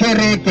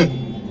vekereke.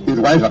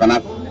 izwai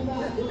zvakanaka,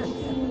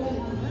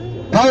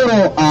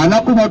 Pauro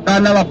haana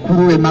kunodana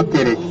vakuru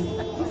vemakereke,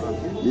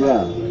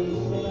 Yeah.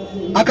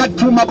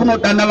 akatuma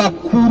kunodana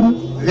vakuru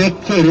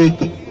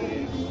vekereke.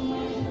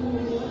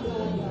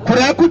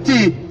 kureva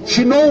kuti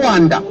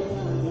chinowanda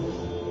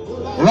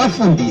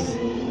vafundisi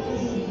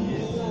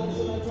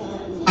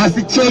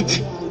asi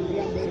chechi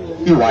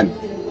iwani.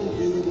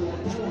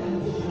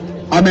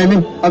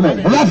 ameni.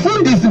 Amen.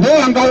 vafundisi ndo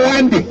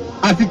vangawande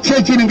asi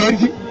chechi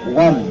inenge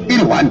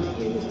iri wani.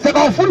 saka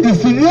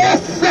vafundisi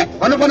vese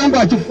vanofanira kunge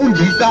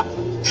vachifundisa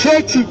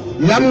chechi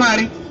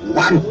yaMwari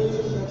wani.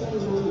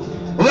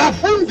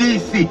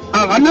 vafundisi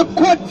havana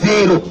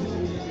kodzero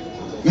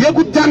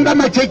yekutanga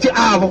machechi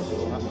avo.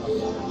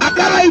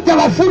 akavaita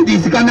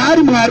vafundisi kana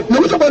ari Mwari,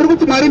 nekuti riri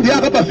kuti Mwari ndiye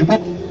akapa zvipo.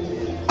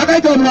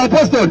 akaita vamwe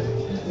vaapostoli,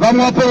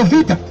 vamwe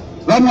vaprofita,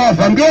 vamwe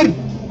vavhangeri,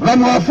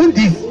 vamwe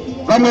vafundisi,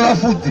 vamwe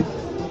vafudzi,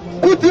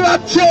 kuti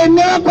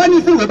vatsvene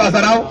vakwanisirwe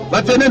basa ravo.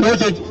 vatsvene ndo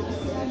chechi.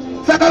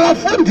 saka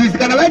vafundisi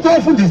kana vaita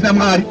vafundisi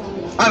naMwari,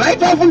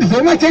 havaita vafundisi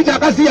vemachechi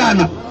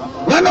akasiyana,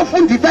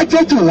 vanofundisa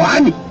chechi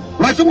hwani,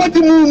 vachingoti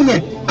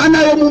mumwe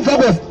anayo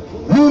muMfakosi,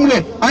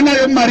 mumwe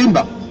anayo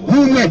muMarimba,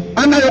 mumwe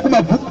anayo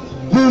kuMabvuku,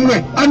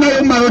 mumwe anayo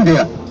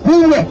muMarondera,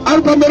 mumwe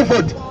ari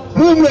paMerford,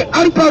 mumwe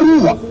ari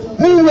paRuwa,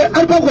 mumwe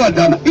ari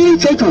pakuwadzana. iri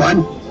chechi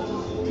hwani.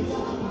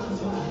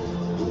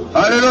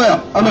 haleluya,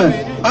 Amen.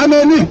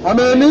 ameni.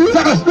 Amen.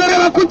 saka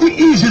zvinoreva kuti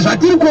izvi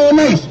zvatiri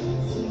kuona izvi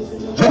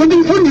zvokuti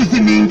mufundisi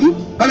ningi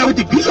kana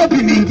kuti bhishopi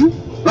ningi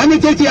vane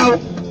chechi yavo,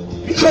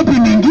 bhishopi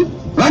ningi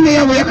vane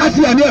yavo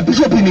yakasiyana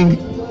neyabhishopi ningi,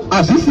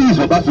 hazvisi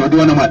izvo basi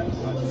zvinodiwa naMwari.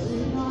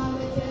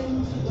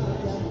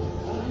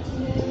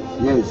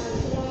 Yes.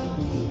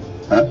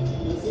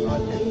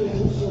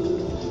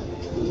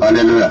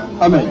 haleluya,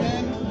 Amen.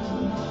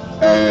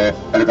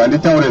 rega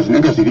nditaure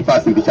zvinenge zviri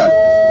pasi mbichana.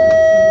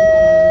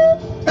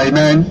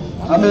 amen.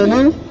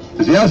 Amen.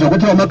 zviya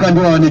zvokuti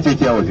vamakandiwa vane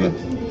chechi yavo, zviya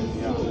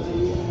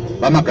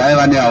vamagaya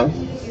vane yavo.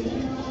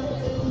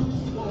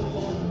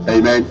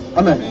 amen.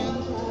 Amen.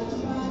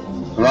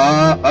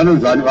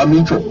 vanonzani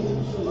vamicho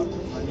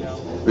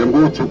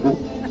venguo tsvuku,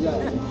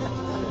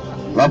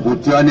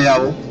 vabhuti vane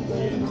yavo,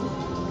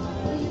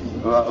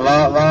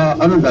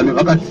 vanonzani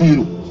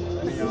vakatsiru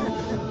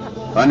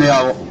vane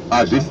yavo.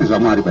 hazvisi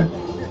zvaMwari bai.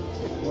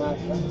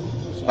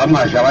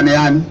 vamwazha vane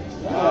yani,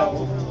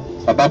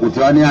 vababhuti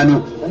vane yani.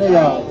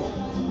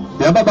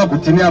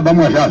 yabababhuti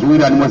neyabamwazha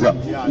hazviwirani moza.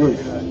 Yes.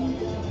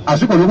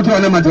 hazvigoni kuti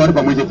vanamati vari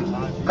pamwe chete.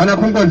 kana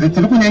kungonzi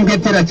tiri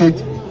kunyengetera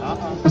chete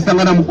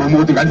kusangana mugomo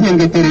kuti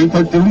ngatinyengeterei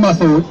tiri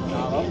mumasoro,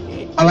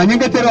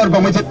 havanyengeteri vari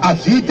pamwe chete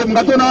hazviite.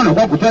 mungatoona vanhu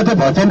vakwaguta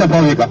yatobva vachaenda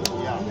pavega.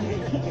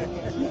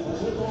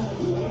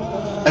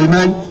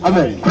 amen.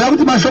 Amen. kureva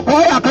kuti mashoko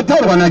aya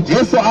akataurwa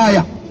naJesu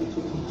aya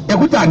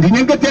ekuti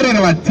handinyengeterere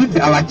vadzidzi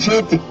ava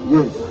chete,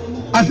 Yes.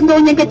 asi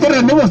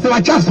ndonyengeterera nevose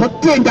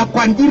vachazotenda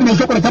kwandiri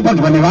neshoko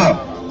rachapanzwa nevava,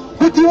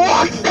 kuti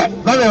vose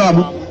vave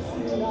vamwe.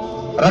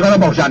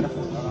 rakaramba kushanda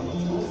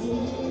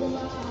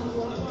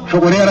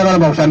shoko reya,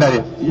 rakaramba kushanda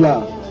reya.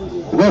 Yeah.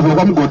 ngozo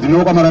kwamugodhi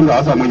nokwamarando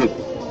hasi vamwe chete,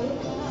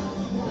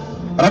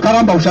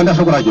 rakaramba kushanda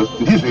shoko raJesu.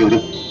 ndizvo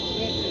here?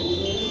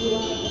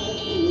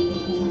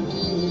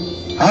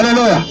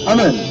 haleluya.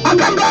 Amen.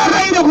 akanga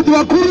arayira kuti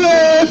vakuru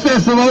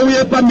veEfeso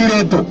vauye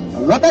paMireto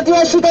wakati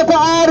wasvika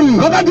kwaari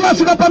vakati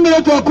vasvika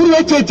pamileto vakuru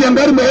vechechi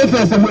yanga iri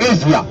muefeso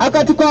muasia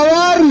akati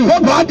kwavari,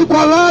 vobva vati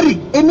kwavari,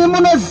 imi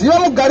munoziva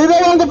mugariro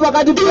wangu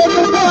pakati penyu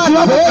nguva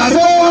mugariro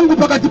dzose, wangu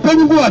pakati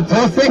penyu nguva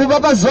dzose, kubva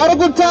pazuva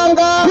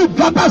rokutanga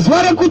kubva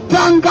pazuva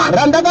rekutanga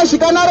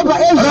randakasvika naro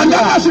paezia,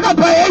 randakasvika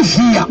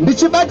paezhiya,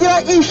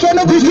 ndichibatira ishe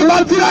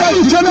ndichibatsira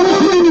ishe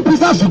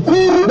nokuzvinipisa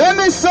zvikuru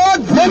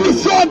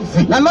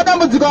nemisodzi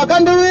namadambudziko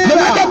akandiwira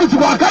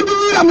nematambudziko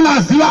akandiwira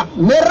munaziva,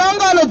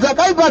 nerangano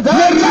dzakaipa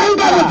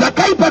nerangano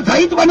dzakaipa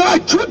dzaitwa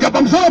nevajudha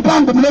pamusoro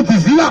pangu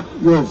munodziziva.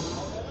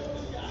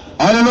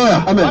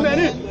 Haleluya.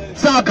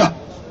 Saka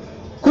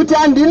kuti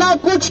handina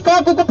kutya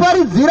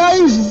kukuparidzira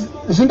izvi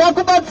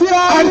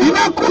zvingakubatsirai, handina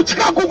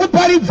kutya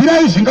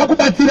kukuparidzirai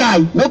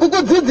zvingakubatsirai,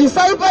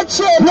 nokukudzidzisai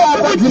pachena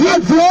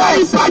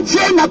nokukudzidzisai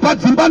pachena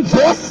padzimba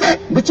dzose,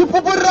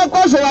 ndichipupurira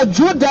kwazvo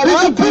vajudha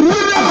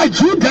ndichipupurira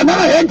vajudha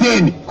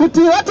navahedheni kuti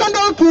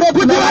vatendeukire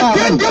kuti kuna Mwari,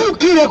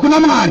 vatendeukire kuna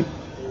Mwari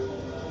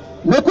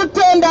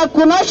nekutenda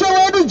kuna She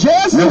wedu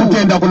Jesu.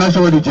 nekutenda kuna She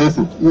wedu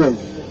Jesu.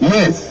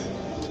 Yes.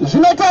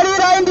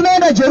 Zvinotarirai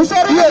ndinoenda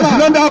Jerusalema,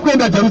 Zvino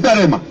ndakuenda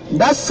Jerusalema,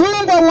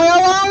 ndasungwa mweya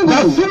wangu,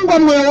 ndasungwa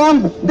mweya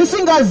wangu,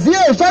 ndisingazive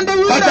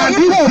zvichandiwira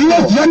handizive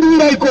ikoko,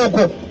 zvichandiwira ikoko.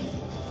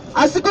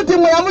 asi kuti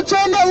mweya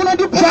mutsvene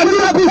unondipupurira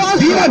Chandinokuziva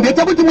kwazvo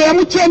ndechekuti mweya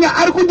mutsvene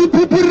ari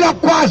kundipupurira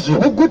kwazvo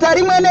muguta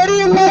rimwe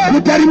nerimwe,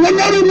 guta rimwe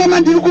nerimwe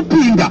mandiri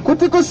kupinda,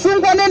 kuti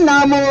kusungwa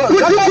nenhamo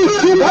kuti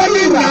kusungwa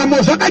zvakandigarira,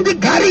 nenhamo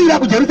zvakandigarira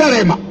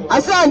kuJerusalema,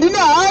 asi handine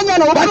hanya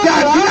but noupenyu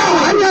handina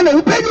hwangu, hanya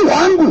neupenyu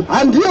hwangu,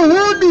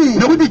 handihudi.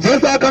 nekuti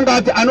Jesu akanga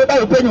ati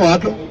anoda upenyu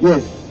hwake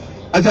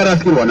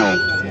acharasikirwa nawo,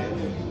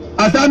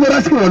 asi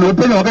anorasikirwa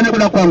neupenyu hwake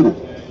nekuda kwangu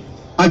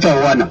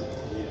achahuwana.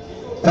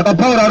 Saka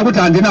Pauro ari kuti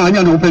handina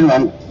hanya neupenyu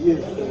hwangu,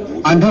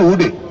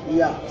 handihude.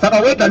 Saka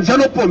wega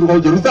ndichanopondwa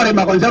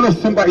kuJerusalema kana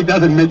ndichanosungwa, it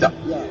doesn't matter,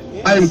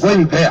 I am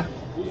going there.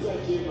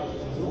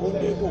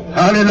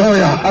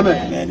 Hallelujah.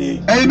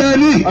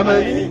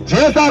 Amen.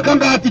 Jesu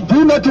akanga ati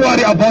do not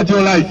worry about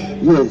your life.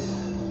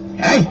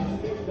 Hey,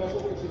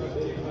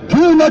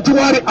 do not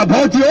worry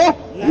about your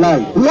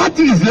life. What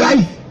is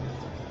life?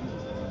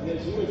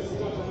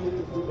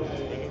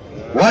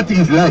 What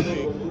is life?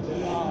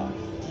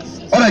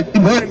 All right,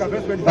 in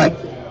verse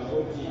 25.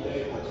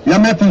 Yeah,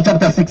 Matthew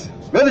chapter 6.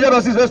 Matthew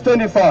chapter 6 verse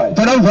 25.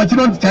 So now what you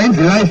don't change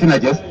life in a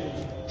just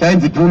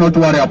change, do not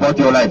worry about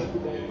your life.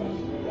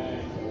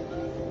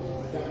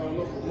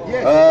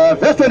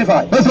 Verse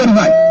 25. Verse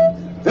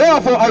 25.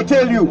 Therefore I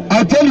tell you,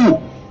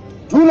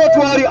 Do not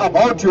worry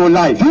about your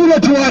life. Do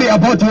not worry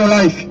about your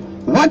life.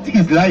 What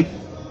is life?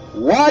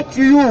 What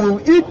you will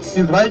eat.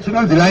 Is right, you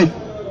know the life.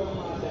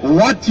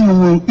 What you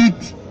will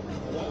eat.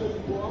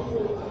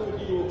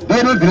 Do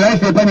you know the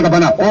life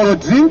or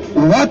drink?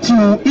 What you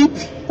will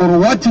eat or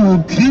what you will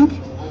drink,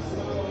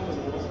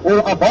 or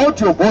about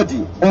your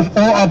body. or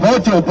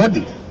about your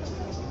body.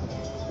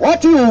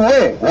 What you will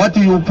wear. What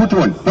you will put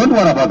on. Don't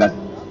worry about that.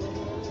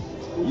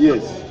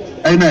 Yes.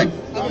 Amen.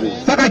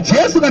 Saka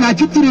Jesu kana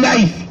achiti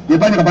life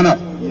yepanyika panapa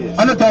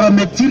anotaura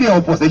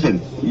material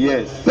possessions.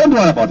 Yes. Don't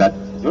worry about that.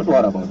 Don't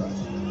worry about that.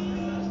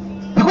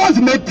 Because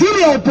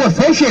material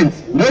possessions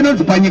ndio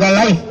inonzi panyika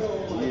life.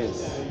 Yes.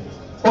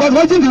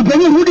 Ukazwa chinzi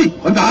upenyu hudi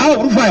unza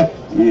urufaya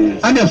Yes.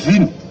 ane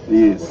zvinhu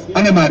Yes.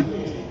 ane mari.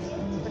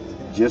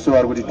 Jesu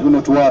ari kuti do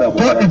not worry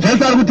about that.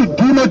 Jesu ari kuti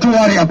do not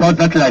worry about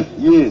that life.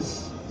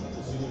 Yes.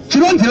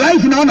 Chinonzi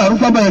life navanhu vari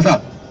kufamba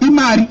yesa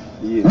imari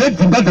Yes.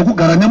 nedzimba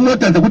dzekugara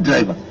nemota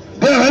dzekudhiraivha.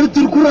 Ndera vari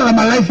tiri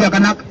kurarama life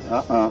yakanaka.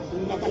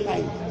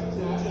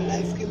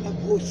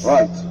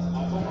 Right.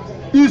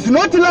 Is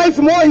not life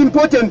more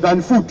important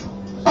than food?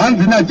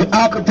 Hanzi naje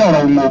akutaura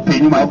umwe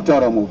upenyu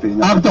Akutaura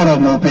muupenyu. akutaura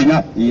umwe upenyu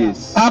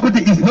Yes. akuti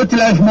is not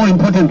life more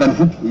important than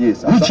food?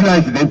 Yes. Which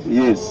life then?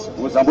 Yes.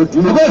 Uzambo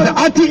do not. Because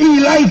ati iyi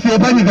life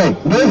yepanyika iyi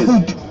ndo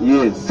food.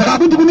 Yes. Saka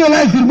kuti kune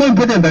life is more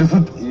important than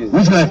food. Yes.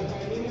 Which life?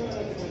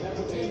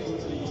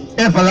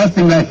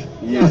 Everlasting life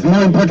Yes. is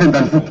more important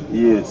than food.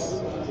 Yes.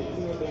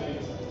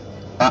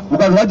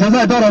 Ukazwa Jesu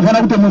aitaura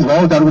ufana kuti munzwa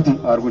kuti ari kuti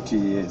Ari kuti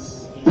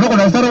yes.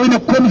 unogona kusara uine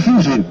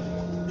confusion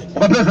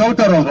ukapedza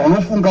kutaura unzwa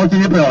unofunga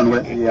uchinyepa vanhu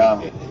we. Yeah.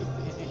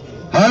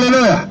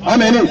 Hallelujah.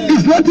 Amen.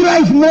 Is not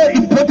life more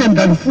important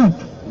than food?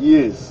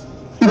 Yes.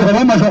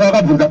 Izwa mashoko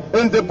akabvunza.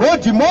 And the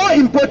body more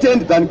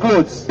important than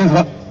clothes.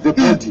 Izwa. The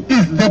body.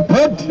 Is the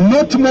body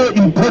not more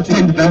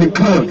important than the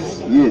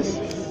clothes? Yes.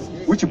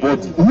 Which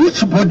body?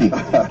 Which body?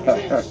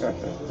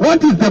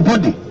 What is the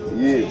body?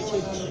 Yes.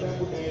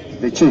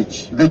 The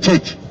church. The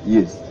church.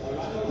 Yes.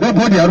 The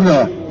body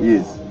aruna.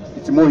 Yes.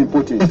 It's more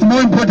important. It's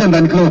more important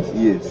than clothes.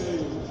 Yes.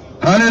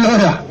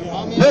 Hallelujah.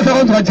 Lesa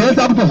konzwa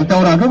Jesu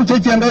akutozotaura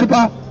ngekuchechi yanga iri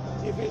pa.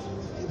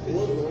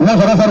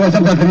 Nazvakasarwa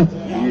chapter 3.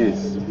 Yes.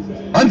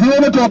 Hanzi iwe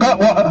unoti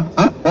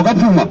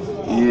wakapfuma.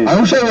 Yes.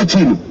 Haushayiwe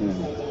chinhu.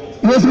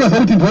 Iwe usingazivi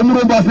kuti ndiwe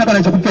murombo asina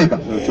kana chekupfeka.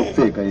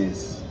 Chokupfeka,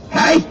 yes.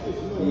 Hai.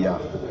 Yeah.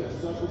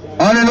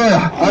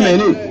 Hallelujah.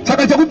 Amen.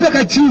 Saka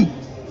chekupfeka chii?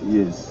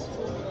 Yes.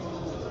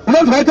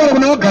 Unonzwa aitaura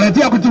kuna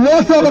vaGaratia kuti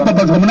vose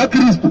vakabhabhadzwa muna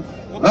Kristu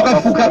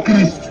vakafuka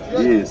Kristu.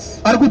 Yes.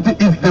 Ari kuti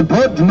is the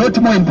body not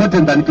more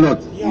important than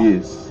clothes?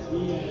 Yes.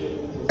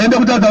 And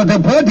the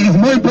body is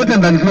more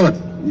important than clothes.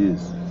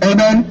 Yes.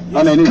 Amen.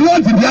 Amen.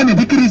 Clothes in the end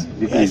decrease.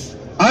 Decrease.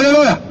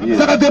 Hallelujah. Yes.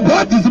 So the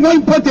body is more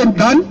important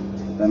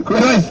than Then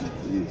Christ.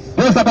 Yes.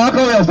 Those are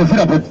the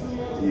feel body.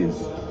 Yes.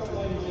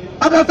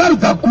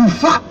 Akasarudza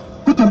kufa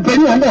kuti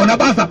upenyu hwangu huna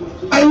basa.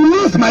 I will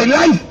lose my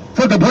life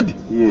for the body.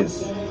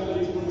 Yes.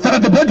 So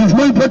the body is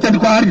more important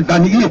kwaari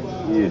than iye.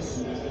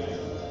 Yes.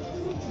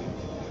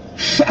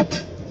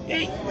 Shut.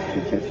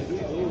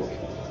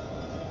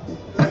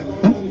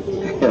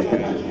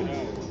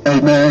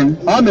 Amen.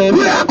 Amen.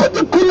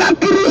 Kuti kuna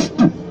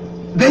Kristu.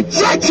 The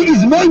church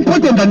is more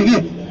important than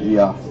iye.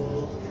 Yeah.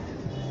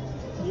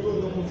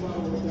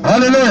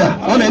 Hallelujah.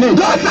 Amen.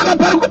 Ndosaka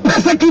pari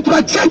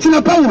kupersecutwa church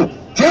na Paulo.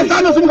 Jesu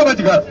anosimuka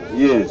pachigaro.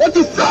 Yes. What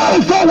is so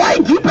why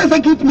do you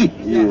persecute me?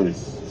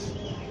 Yes.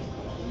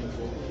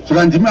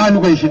 Ndimi ani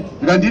kweshe.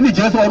 Ndini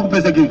Jesu wari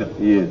kupersecute.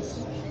 Yes.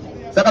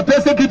 Saka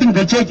persecuting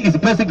the church is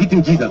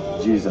persecuting Jesus.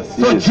 Jesus.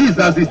 So Yes.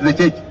 Jesus is the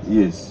church.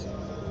 Yes.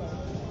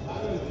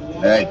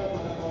 Hey.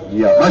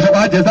 Yeah. Mashoko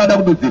aJesu ada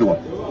kududzirwa.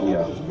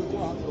 Yeah.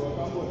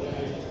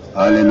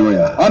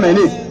 Hallelujah. Amen.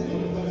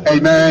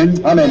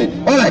 Amen.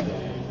 Amen. All right.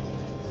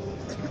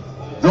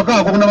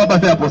 Zoka kuna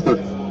mabasa ya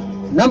apostoli.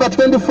 Number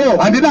 24.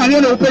 Andina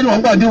anyone upenyu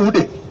wangu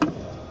andiude.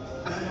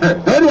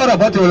 Don't worry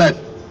about your life.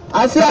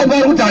 Asi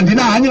Saka kuti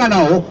andina hanya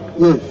nawo.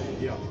 Yes.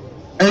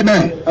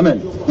 Amen.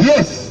 Amen.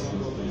 Yes.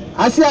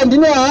 Asi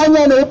andine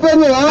hanya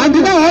neupenyu hwangu.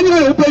 Andina hanya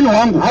neupenyu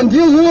hwangu.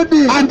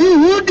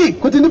 Handihudi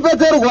kuti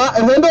ndipedze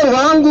rwendo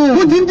rwangu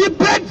kuti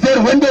ndipedze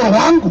rwendo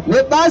rwangu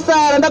nebasa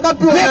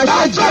randakapiwa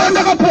nebasa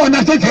randakapiwa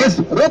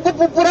naJesu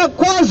rokupupura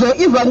kwazvo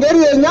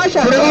ivhangeri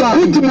yenyasha kureva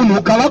kuti munhu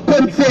ukava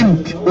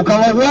consent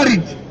ukava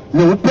worried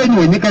neupenyu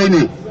hwenyika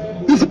ineyi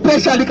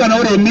especially kana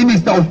uri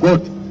minister of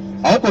God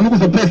haukoni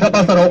kuzopesa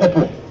basa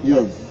rawakapiwa. Yes.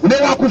 une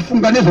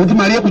wakufunga nezvekuti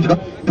mari yekudya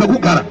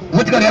pekugara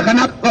motikari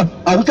yakanaka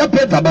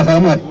hauchapedza basa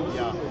raMwari.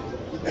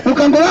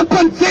 Ukangova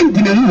consent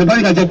nezvinhu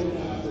zvepanyika chete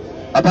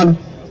hapana.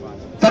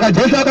 Saka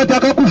Jesu akati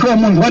akakushwa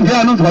munzwa ndiye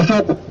anonzwa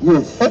shoko.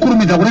 Yes.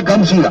 Okurumidza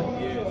kurigamuchira.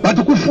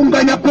 But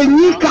kufunganya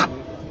kwenyika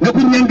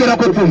nekunyengera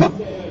kwepfuma.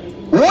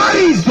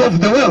 Worries of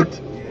the world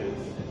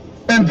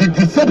and the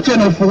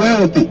deception of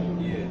wealth.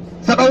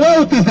 Saka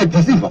wealth is a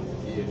deceiver.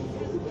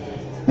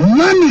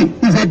 Money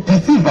is a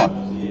deceiver.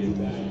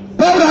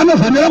 Paulo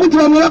anozonera kuti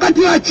vamwe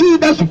vakati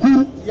vachida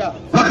zvikuru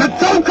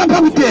vakatsauka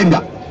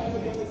pakutenda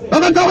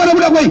vakatsauka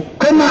nekuda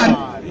kwemari.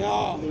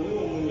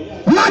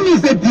 Money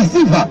is a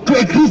deceiver to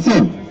a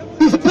Christian,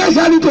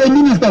 especially to a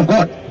minister of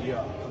God.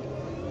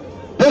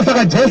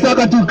 Saka Jesu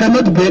akati you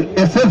cannot be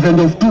a servant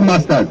of two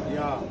masters.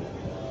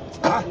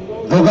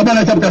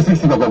 Vokabana chapter 6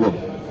 bakoko.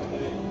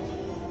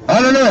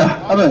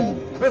 Hallelujah. Amen.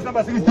 Verse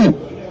number 16.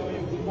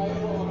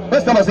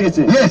 Verse number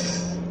 16.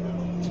 Yes.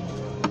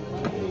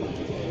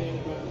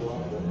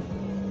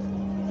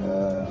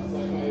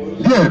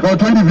 Here, go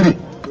 23.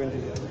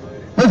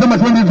 Verse number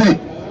 23.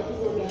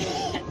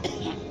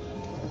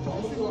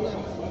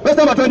 Verse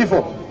number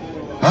 24.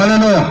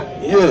 Hallelujah.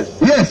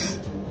 Yes. Yes.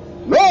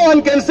 No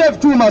one can serve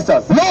two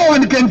masters. No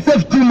one can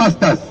serve two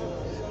masters.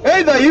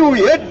 Either he will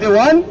hate the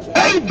one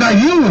Either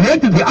he will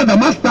hate the other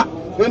master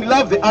and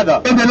love the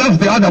other, and love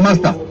the other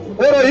master,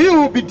 or he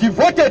will be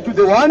devoted to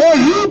the one or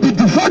he will be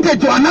devoted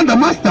to another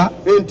master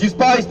and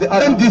despise the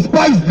and other.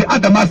 despise the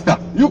other master.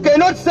 You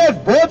cannot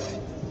serve both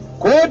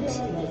God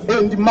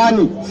and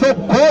money. So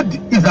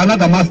God is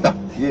another master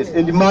Yes,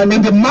 and money.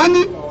 and the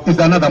money is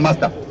another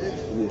master.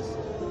 Yes.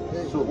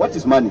 So what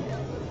is money?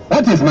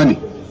 What is money?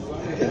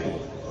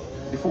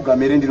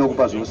 Ifugamere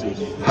ndinokupa zvose.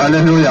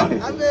 Hallelujah.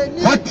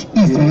 What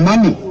is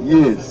money?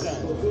 Yes.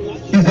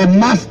 Is a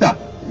master.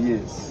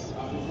 Yes.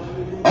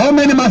 How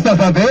many masters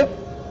are there?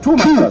 Two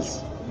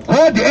masters.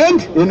 God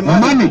and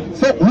money. money.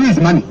 So who is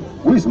money?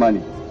 Who is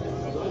money?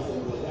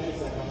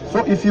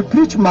 So if you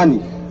preach money,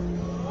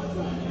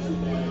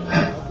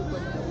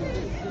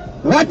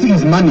 What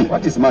is money?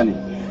 what is money?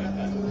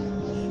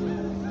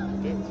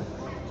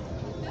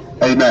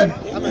 Amen.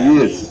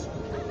 Yes.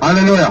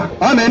 Hallelujah.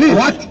 Amen.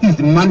 What is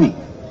money?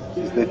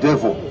 It's the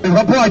devil.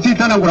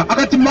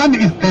 Akati money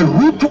is the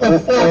root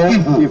of all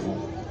evil.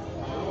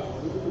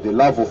 The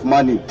love of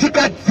money.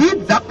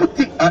 Tikadzidza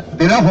kuti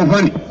the love of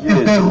money Yes.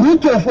 is the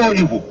root of all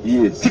evil.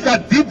 Yes.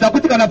 Tikadzidza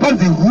kuti kana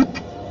panzi root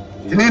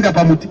tinoenda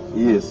pamuti.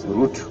 Yes.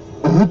 Root.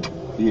 Root.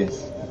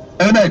 Yes.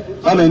 Amen.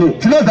 Amen.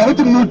 Tinoziva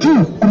kuti muti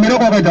kumira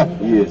kwakaita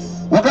Yes.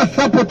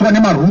 wakasapotwa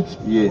nemaroots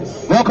Yes.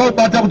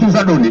 wakaubata kuti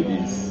usadonhe.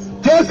 Yes.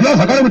 Toziva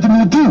zvakare kuti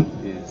muti Yes.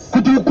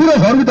 kuti ukure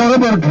zvauri kuita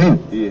urambe uri green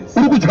Yes.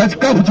 uri kudya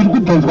chikafu chiri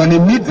kudhonzwa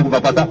nemidzi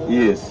kubva pasa.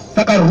 Yes.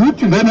 Saka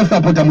root ndo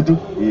inosapota muti.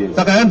 Yes.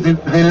 Saka yanzi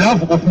the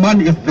love of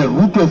money is the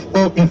root of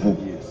all evil.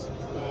 Yes.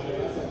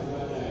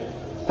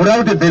 Kureva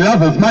kuti the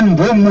love of money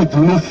ndo mudzi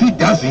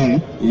unofidha zvinhu.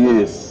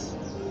 Yes.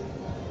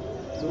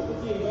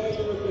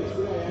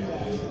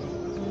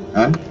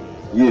 Huh?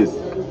 Yes.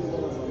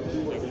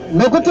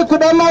 Nekuti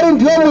kuda mari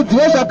ndiyo mudzi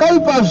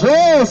wezvakaipa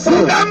zvose.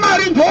 Kuda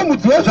mari ndiwo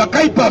mudzi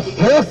wezvakaipa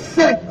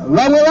zvose.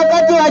 Vamwe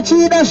vakati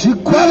vachida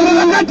zvikuru.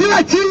 Vamwe vakati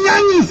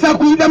vachinyanyisa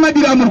kuida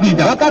madiro amuri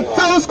kuita.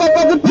 Vakatsauswa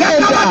pakutenda.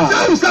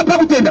 Yakavatsauswa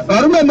pakutenda.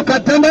 Varume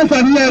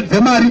mukatendanisa nenyaya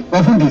dzemari,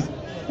 vafundisi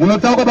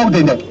munotsauka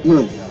pakutenda.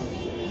 Yes.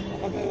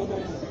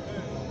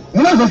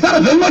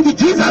 Munozosara zvemunoti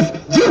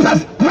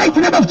Jesus, mighty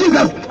name of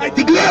Jesus, I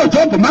declare your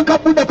job,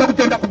 makabuda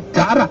pakutenda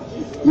kudhara.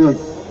 Yes.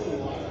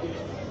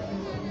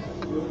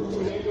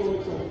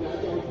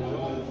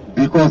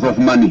 Because of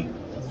money.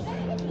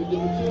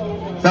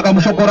 Saka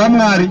mushoko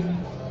raMwari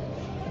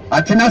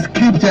hatina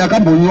scripture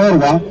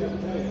yakambonyorwa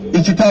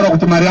ichitaura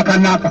kuti mari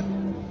yakanaka.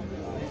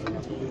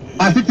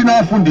 Asi tina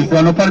vafundisi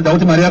vanoparidza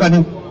kuti mari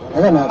yakadini.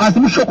 Asi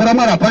mushoko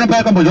raMwari hapana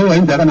payakambonyorwa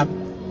inzi yakanaka.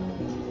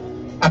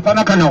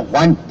 Hapana kana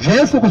one.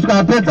 Jesu kusvika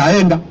apedza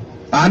aenda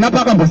haana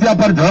pakambosiya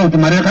paridza kuti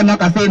mari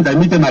yakanaka seenda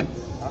imite mari.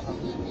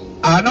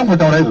 Haana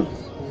kumbotaura izvo.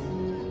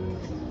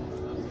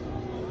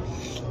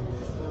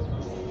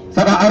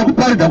 Saka ari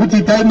kuparidza kuti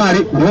itai mari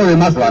ndiwo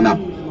vemazuva anaya.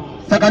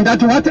 Saka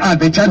ndati what are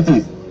the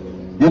chances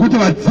yekuti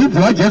vadzidzi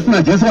vaJesu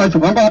naJesu vacho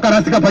vanga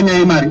vakarasika panyaya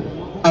yemari?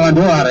 Ava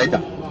ndivo varaita.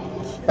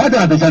 What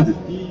are the chances?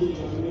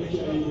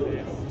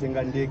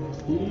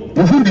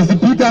 Mufundisi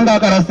Peter anga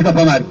akarasika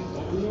pamari.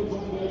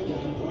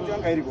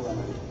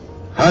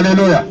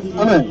 Hallelujah.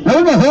 Amen.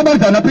 Nekuti mazuva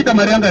baridza Peter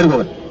mari yanga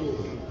iriko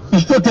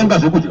ichitotenga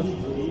zvekudya.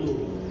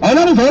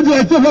 Hauna kuzoti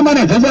vachitofamba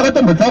naJesu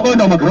akatombotsauka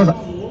kuenda kumagirosa.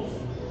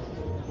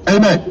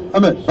 Amen.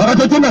 Amen.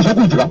 Vakatotenga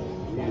zvekudya.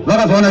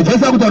 Vakazowana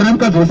Jesu akutaura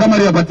nemukadzi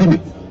weSamaria patsime.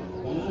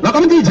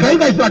 Vakamuti idya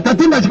ika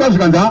tatenga chikafu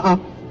zvikanzi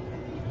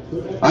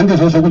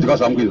handizvo zvokudya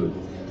zvangu izvo.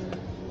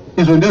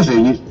 Izvo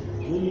ndezvenyu.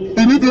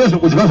 Ini ndiye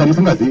zvokudya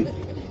zvamusingazivi.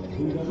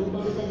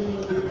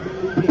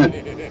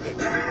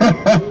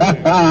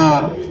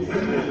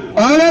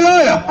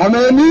 Hallelujah.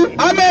 Amen.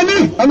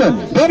 Amen. Amen.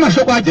 Ndo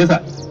mashoko aJesu.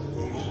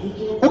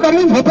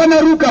 Ukamunzwa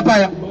pana Luka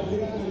paya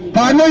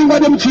paanoingwa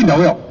nemuchinda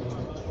uyo.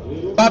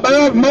 Baba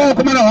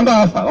vakomana vanga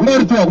vafa, vanga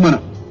vari 2 vakomana.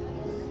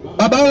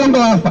 Baba vanga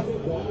vafa.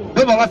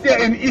 Ndobva vasiya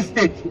an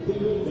estate.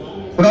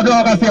 Unoto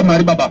vakasiya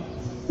mari baba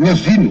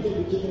nezvinhu.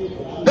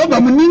 Ndobva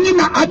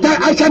munin'ina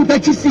ashandisa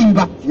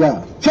chisimba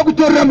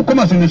chokutorera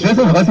mukoma zvinhu zvese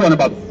zvakasiyiwa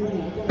nababa.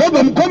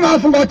 Ndobva mukoma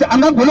afunga kuti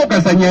angagona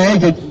kugarisa nyaya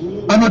yake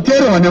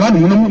anoteerwa nevanhu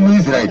muno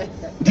muIsraeri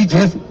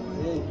ndiJesu.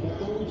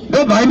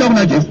 Ndobva aenda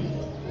kuna Jesu.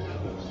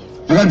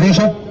 Zvikanzi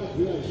isho.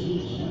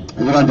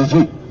 Zvikanzi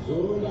chii?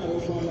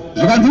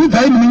 Zvikanzi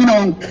udzai munin'ina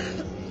wangu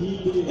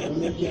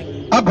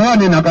agova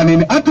nenhaka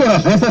neni atora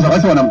zvese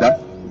zvakasiyiwa namudhara.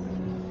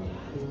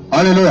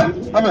 Hallelujah.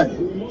 Amen.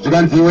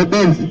 Zvikanzi iwe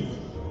benzi.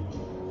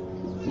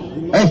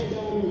 Hey,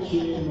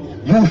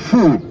 you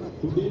fool.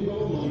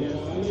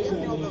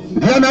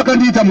 Ndiani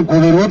akandiita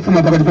mugoveri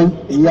wepfuma pakati penyu?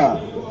 Yeah.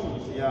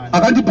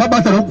 Akandipa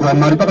basa rekugura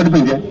mari pakati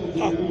penyu.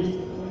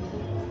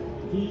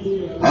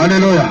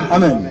 Hallelujah.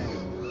 Amen.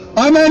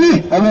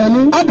 Amen.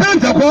 Amen.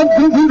 Apedza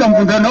kubvunza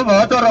mubvunzo ndobva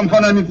vataura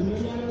mufananidzo.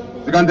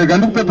 Zvikanzi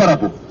ndikupe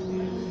parabo.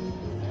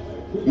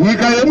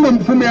 Nyika yemumwe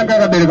mupfumi yanga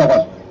yakabereka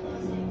kwazvo.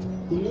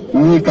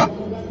 Nyika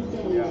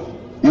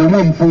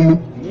yemumwe mupfumi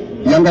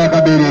yanga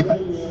yakabereka.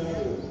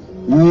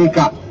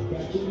 Nyika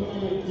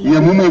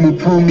yemumwe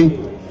mupfumi.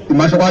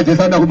 Mashoko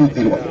aJesu ada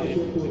kududzirwa.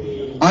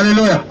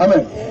 Hallelujah.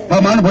 Amen.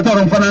 Pamano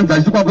botaura mufananidzo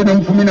achitukwa kune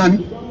mupfumi nani?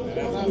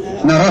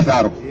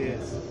 naRazaro.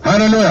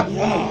 Hallelujah.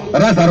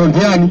 Razaro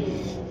ndiani?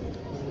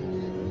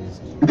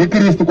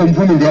 Ndikristu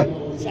kumfumi ndiani?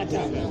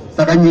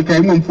 Saka nyika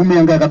imwe mfumi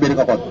yanga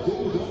yakabereka kwazvo.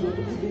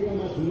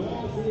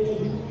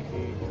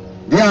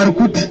 Ndiye ari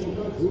kuti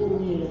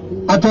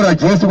atora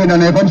Jesu kuenda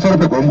naye pamusoro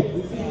pegomo.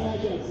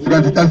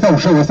 Zvikanzi tarisa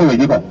ushe hwese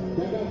hwenyika.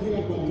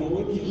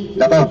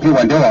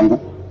 Ndakaupiwa ndewangu.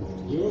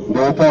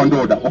 Ndoupawo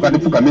ndoda.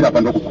 Ukandipfugamira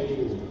pandokupa.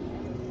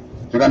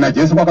 Zvikana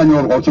Jesu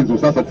kwakanyorwa uchinzi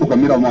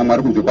usazopfugamira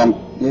Mwari kunze kwangu.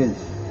 Yes.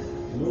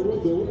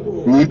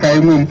 Nyika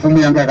imwe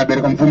mfumi yanga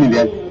yakabereka mfumi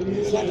ndiani?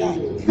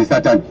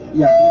 Satani.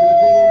 Yeah.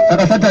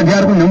 Saka Satani ndiye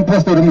ari kunhe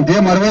mupostori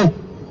ndiye Mwari weyu.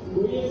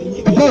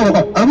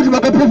 Pauro ari kuti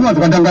vakaprofuma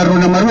zvakandangariro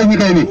naMwari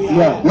wenyika ine.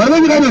 Mwari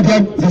wenyika ine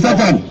ndiani?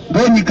 Satani.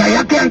 Ndo nyika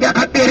yake yanga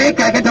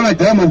yakabereka yakaita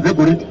madiamonds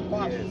egoridhe.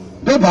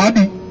 Ndobva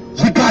adi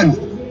zvikanzi.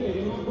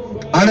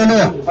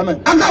 Hallelujah. Amen.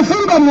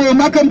 Akafunga mwoyo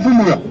make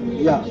mfumu uyo.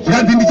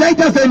 Zvikanzi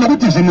ndichaita sei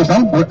nokuti zvinhu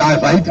zvangu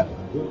zvaita.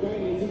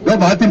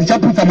 Ndobva ati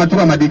ndichaputsa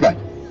matura madikani.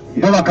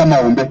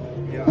 Ndovakamahombe.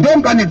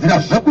 Ndonganidzira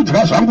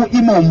zvekudya zvangu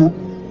imomo.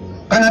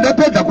 Kana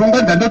ndapedza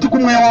kuunganidza ndoti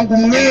kumweya wangu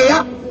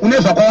mweya une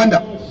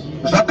zvakawanda.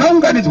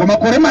 Zvakaunganidzwa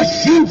makore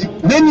mazhinji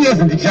many years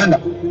ndichishanda.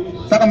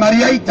 Saka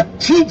mari yaita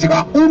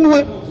chidya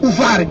unwe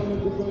ufare.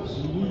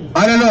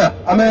 Hallelujah.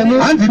 Amen.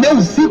 Hanzi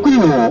neusiku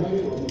ihwohwo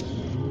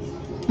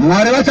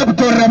Mwari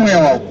vachakutorera mweya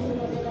wako.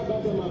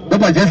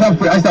 Ndobva Jesu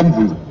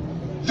achisamubvunza.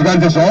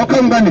 Zvikanzi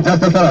zvawakaunganidza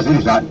zvichasara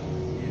zviri zvani.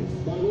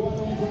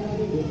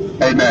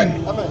 Amen.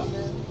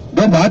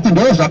 Ndobva ati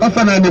ndo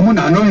zvakafanana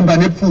nemunhu anovimba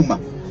nepfuma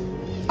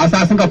asi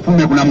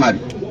asingapfume kuna Mwari.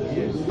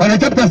 Pana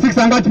chapter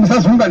 6 angati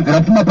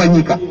musazounganidzira pfuma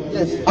panyika.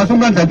 Asi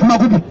unganidzai pfuma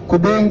kupi?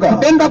 Kudenga.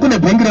 Kudenga kune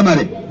bhengi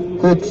remari.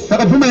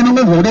 Saka pfuma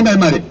inongonzwa kudenga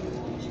imari.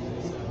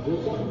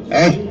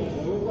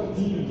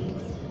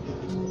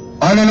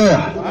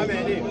 Hallelujah.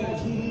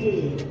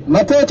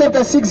 Matthew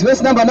chapter 6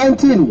 verse number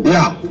 19.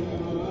 Yeah.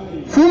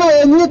 Pfuma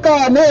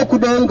yenyika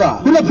neyekudenga.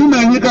 Kune pfuma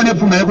yenyika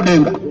nepfuma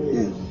yekudenga.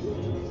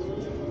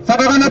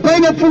 Saka kana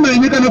paine pfuma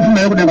yenyika nepfuma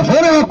yekudenga,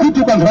 zvoreva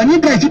kuti ukanzwa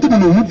nyika ichiti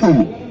munhu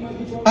mupfumi,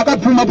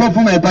 akapfuma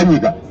papfuma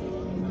yepanyika.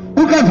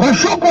 Ukanzwa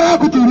shoko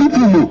rakuti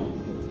mupfumi,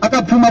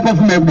 akapfuma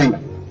papfuma yekudenga.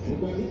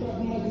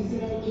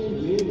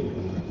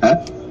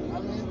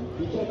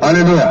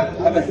 Hallelujah.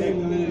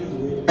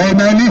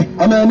 Amen.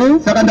 Amen.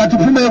 Saka ndati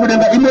pfuma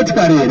yekudenga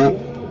imotikari here,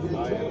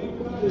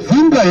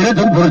 zimba here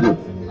dzokubhorodho,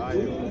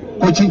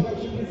 kochi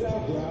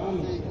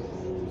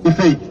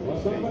ifaith,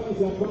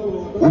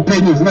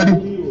 upenyu zingadi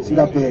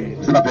Singaperi.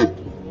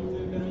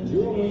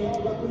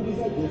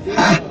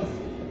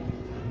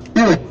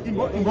 Iwe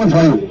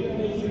imbonzwa iwe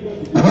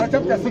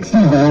chapter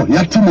 6 ivo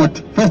ya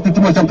Timothy, 1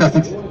 Timothy chapter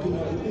 6.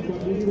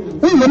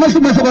 Uyive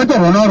mashoko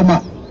atorwa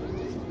naoruma.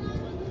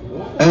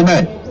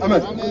 Amen.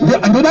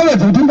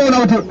 Ndodavedza kuti mboona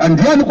kuti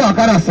ndiani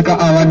kwakarasika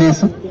ava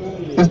nesu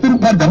isi tiri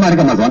kuparidza mari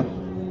kamazwana.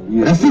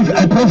 Receive,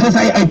 I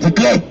prophesy, I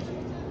declare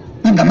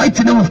in the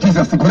mighty name of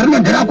Jesus. Gore rino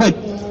nderakwe.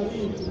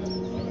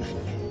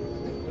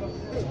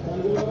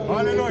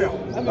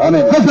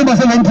 Amen. Verse number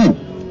 17.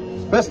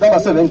 Verse number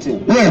 17.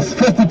 Yes,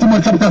 1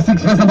 Timothy chapter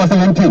 6, verse number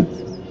 17.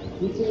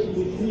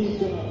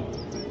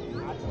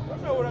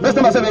 Verse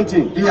number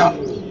 17. Yeah.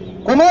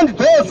 Command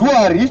those who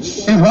are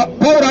rich.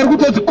 Paul ari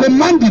kutoti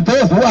command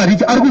those who are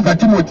rich. Ari kuza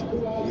Timothy.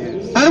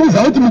 Ari kuza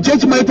kuti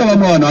muchechi maita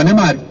vamwe vanhu vane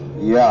mari.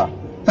 Yeah.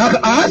 Saka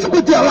haasi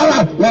kuti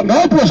avava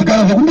ngavapiwa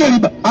zvigaro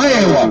zvekumberiba.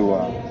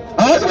 Aiwa.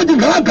 Haasi kuti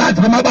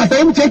ngavagadzwe mabasa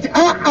emuchechi.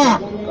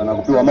 Kana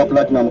kupiwa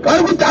maplatinum.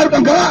 Ari kuti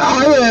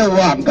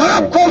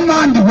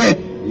ngavakomandwe.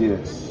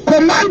 Yes.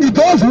 Command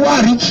those who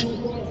are rich.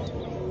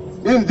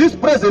 In this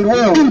present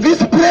world. In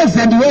this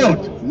present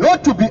world.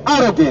 Not to be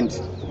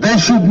arrogant. They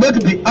should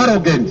not be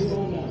arrogant.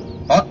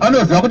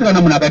 Anoziva kuti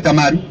kana munhu akaita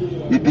mari,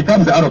 he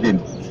becomes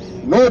arrogant.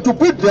 No, to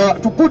put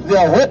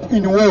their hope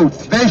in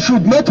wealth. They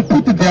should not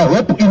put their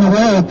hope in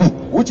wealth,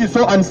 which is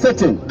so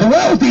uncertain. The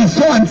wealth is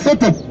so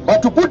uncertain.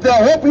 But to put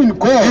their hope in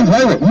God.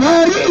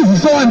 Mari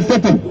is so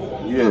uncertain.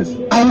 Yes.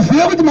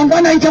 Auziva kuti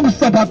mangwana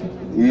ichakusisa pako.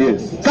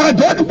 Yes. Saka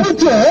don't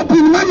put your hope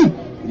in money.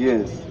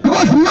 Yes.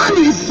 Because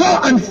money is so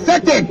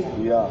uncertain.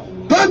 Yeah.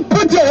 Don't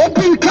put your hope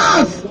in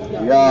cars.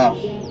 Yeah.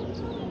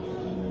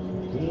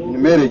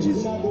 In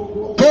marriages.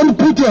 Don't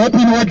put your hope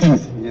in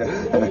weddings. Yeah.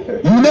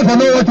 You never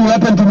know what will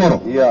happen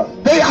tomorrow. Yeah.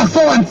 They are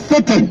so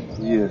uncertain.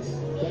 Yes.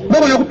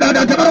 Nobona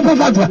kudada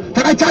takarapofadzwa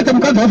takachata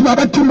mukadzi wacho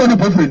akatumba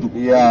neboyfriend.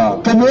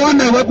 Yeah.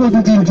 Tomuona iwe kuti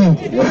ndindi.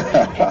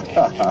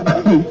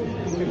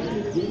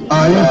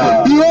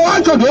 Iwe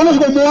wacho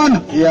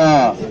ndounosvikomuona.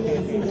 Yeah.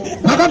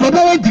 Vakabva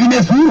pawedding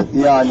nezuro.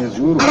 Yeah,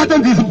 nezuro.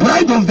 Akatonzi is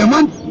bride of the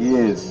month.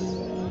 Yes.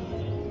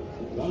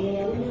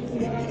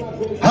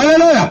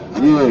 Hallelujah.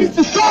 Yes.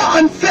 It's so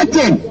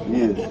uncertain.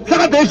 Yes.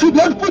 So they should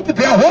not put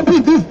their hope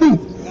in these things.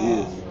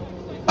 Yes.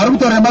 Are we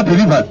talking about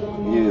believers?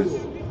 Yes.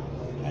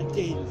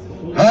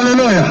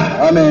 Hallelujah.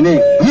 Amen.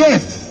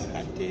 Yes.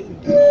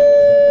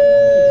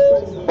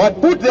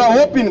 But put their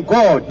hope in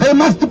God. They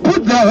must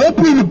put their hope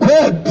in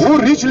God, who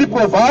richly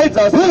provides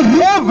us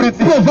with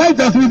everything. Provides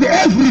us with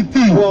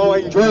everything for our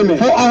enjoyment.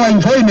 For our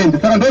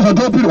enjoyment. Saka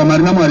ndozvatopirwa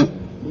mari naMwari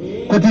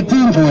kuti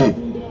tinjoye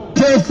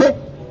tese.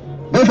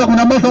 Ndosa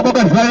kuna masa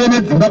kwakanzvaye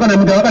nedzimba kana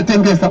minda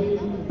vakatengesa.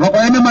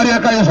 Vakaene mari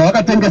yakayezva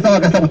vakatengesa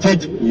vakaisa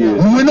kuchechi.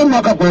 Mumwe nomwe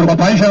akagoverwa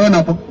paishayo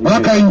napo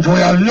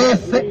vakaenjoya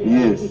vese.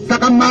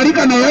 Saka mari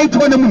kana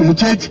yaitwa nemunhu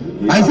muchechi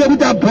haisi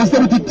kuti abhose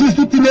kuti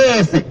tisu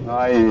tinese.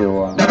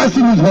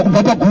 Ndakasimudzwa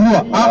kubva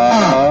paguruva.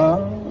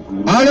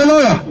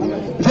 Haleluya.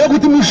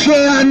 Zvekuti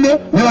musheyane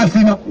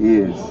nevasina.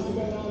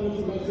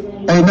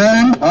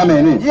 Amen.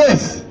 Amen.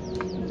 Yes.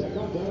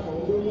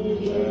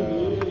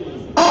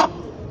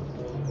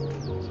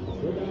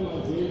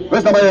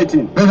 Verse number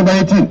 18. Verse number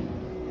 18.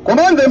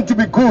 Command them to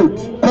be good.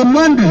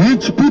 Command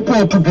rich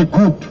people to be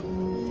good.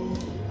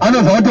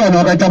 Anozva kuti vanhu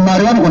vakaita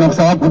mari vanogona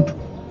kusava good.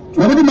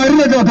 Nokuti mari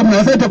inoita kuti munhu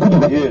asaite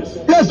good.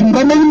 Yes,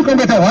 mumba menyu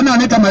mukangoita hwana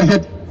anoita mari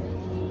chete.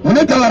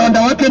 Munoita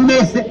varanda vake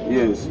mese.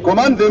 Yes.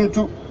 Command them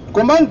to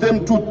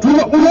do.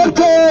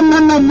 Unotoona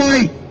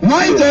namai.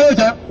 Mai chaiyo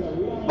chaiyo.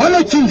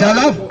 Vanochinja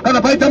alafu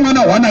kana paita mwana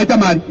hwana aita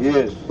mari.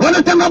 Yes.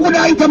 Vanotanga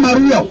kuda aita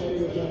mari uyo.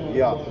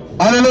 Yeah.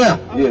 Hallelujah.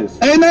 Yes.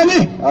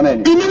 Amen.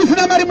 Amen. Ini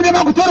musina mari mune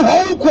makutorwa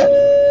uko.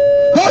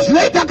 Because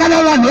later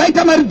kana vanhu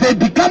vaita mari they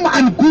become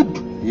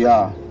ungood.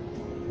 Yeah.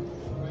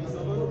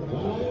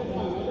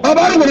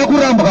 Baba arigona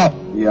kurambwa.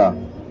 Yeah.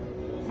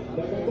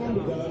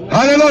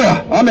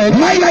 Hallelujah. Amen.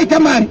 Mai vaita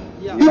mari.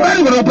 Ivo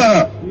arigona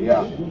kupara.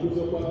 Yeah.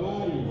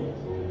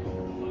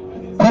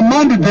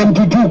 Command them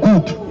to do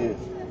good. Yes.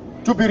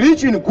 To be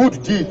rich in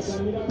good deeds.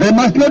 They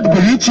must not be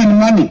rich in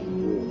money.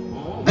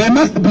 They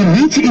must be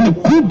rich in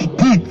good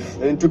deeds.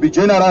 And to be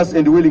generous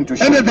and willing to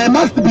share. And they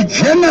must be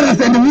generous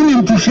and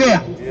willing to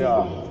share.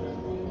 Yeah.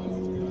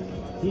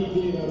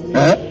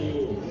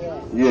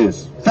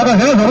 Yes. Saka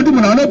zvava zvakuti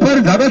munhu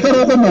anoparidza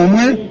akasara uko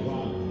mumwe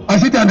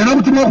achiti handina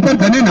kutumwa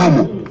kuparidza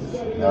nenhamo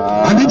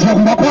handidya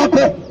kumba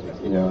kwako.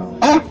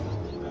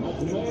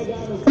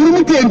 uri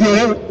mutendi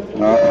here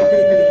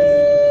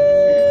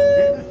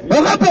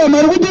wakapiwa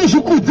mari kuti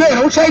uzvikudzere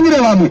ushanyire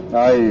vamwe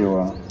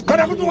aiwa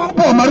kana kuti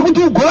wakapiwa mari kuti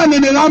ugovane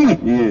nevamwe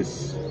yes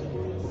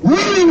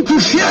willing to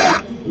share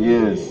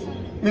yes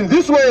in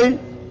this way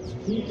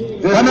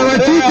they kana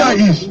vachiita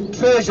izvi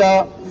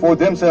treasure for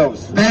themselves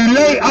they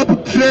lay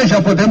up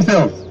treasure for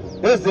themselves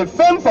as a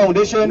firm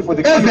foundation for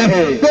the as coming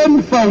a age,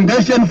 firm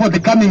foundation for the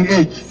coming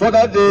age, so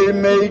that they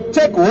may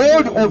take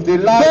hold of the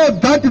so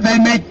life that they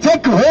may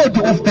take hold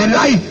of the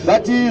life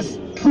that is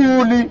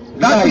truly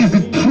that life.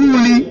 is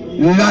truly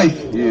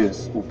life.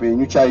 Yes,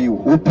 upenyu chaiwo.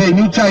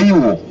 Upenyu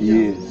chaiwo.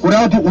 Yes.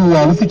 Kureva kuti uhu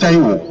hausi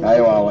chaiwo.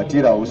 Aiwa,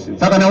 watira hausi.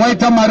 Saka kana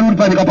waita mari uri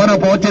panyika pano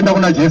pautenda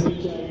kuna Jesu,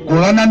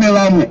 govana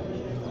nevamwe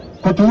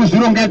kuti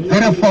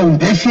uzvirongedzere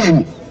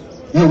foundation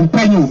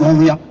yeupenyu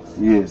hunouya.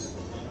 Yes.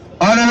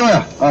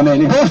 Hallelujah.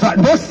 Amen.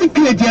 Ndo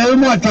secret yayo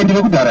muvatendi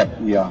vekudhara.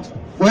 Yeah.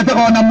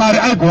 Wetakaona mari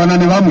aigovana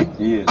nevamwe.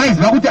 Yes.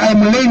 Aiziva kuti I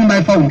am laying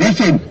my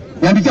foundation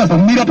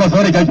yandichazomira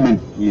pazuva rejudgment.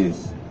 Yes.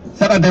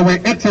 Saka they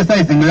were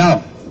exercising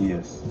love.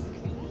 Yes.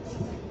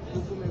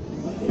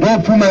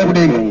 Ndopfuma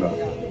yekudenga.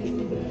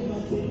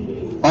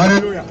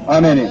 Hallelujah.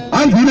 Amen.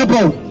 Handina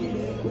Paul.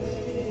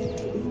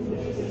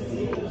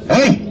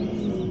 Hey,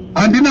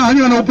 handina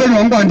hanyo na upenyu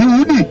wangu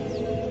handihudi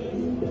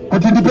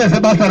kuti ndipeze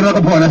basa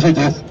rakapiwa naShe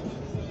Jesu.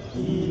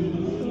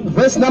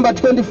 Verse number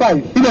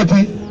 25.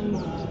 Inoti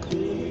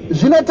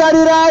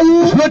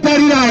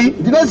Zvinotarirai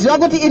ndinoziva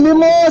kuti imi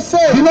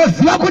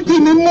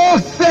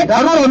mose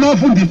arona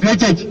vafundisi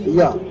vechechi.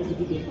 yeah.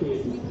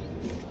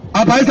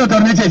 Apa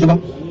aisataura nechechi ba,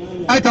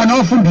 aitaura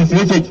navafundisi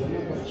vechechi.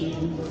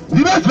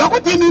 Ndinoziva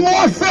kuti imi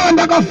mose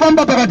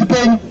vandakafamba pakati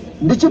penyu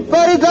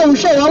ndichiparidza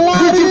ushe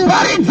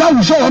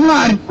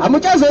hwaMwari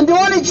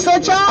hamuchazondioni chiso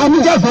changu,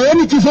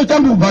 hamuchazooni chiso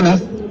changu kubva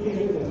nhasi.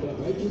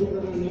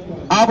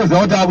 Akuziva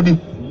kuti akudi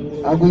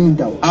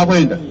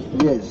akuenda.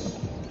 yes.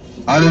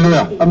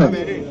 Hallelujah. Amen.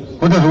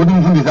 Kuti zvokuti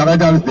mufundisi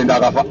akaita accident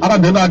akafa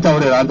akambenga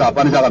ataurira hanzi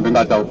hapana chakambenga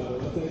ataura.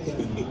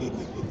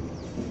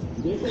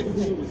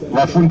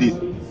 Vafundisi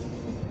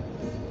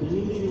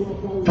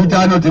Peter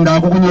anoti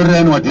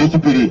ndakukunyorerai nwadhi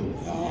yechipiri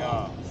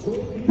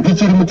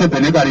ndichiri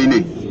mutebhenekari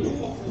inei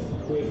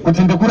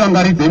kuti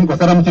ndikurangaridzei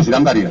mugosara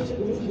muchizvirangarira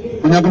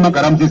kunyange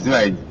magara muchiziva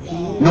henyu,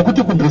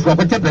 nokuti kubviswa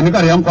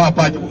kwetebhenekari yangu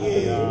kwapadyo,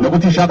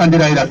 nokuti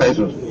zvakandirayira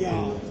saizvozvo.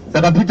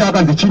 Saka Peter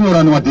akanzi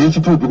chinyora nwadhi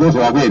yechituu because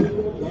wakuenda.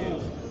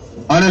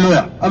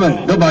 Hallelujah. Amen.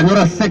 Ndobva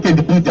anyora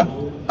second Peter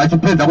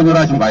achipedza kunyora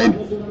achimbaenda.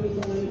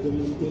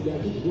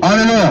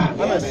 Hallelujah.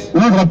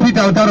 Unonzwa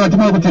Peter ataura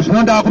chimwe kuti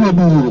zvino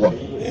ndakunodururwa,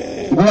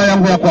 nguva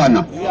yangu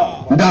yakwana,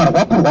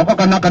 ndarwa kurwa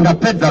kwakanaka,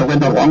 ndapedza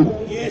rwendo rwangu,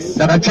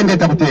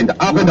 ndakachengeta kutenda,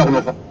 akuenda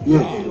kunofa.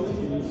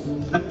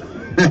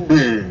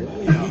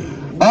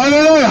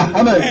 Hallelujah.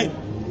 Amen.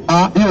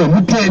 Iwe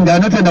mutenda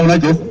anotenda kuna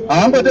Jesu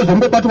haangote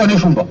zvombobatwa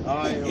neshumba.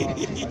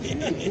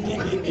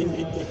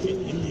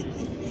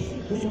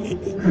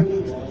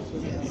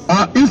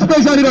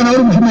 Especially kana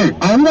uri mushumeri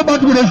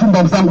haungobatwi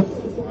neshumba musango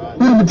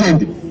uri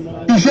mutendi.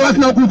 Ishe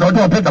vasina kuudza kuti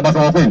wapedza basa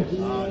wakwenda,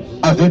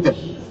 azvite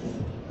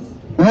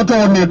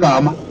unotooneka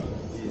hama.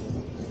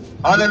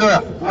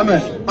 Hallelujah.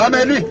 Amen.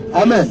 Amen.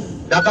 Amen.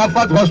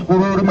 Ndakafadzwa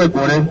zvikuru rimwe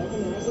gore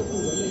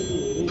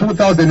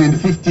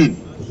 2015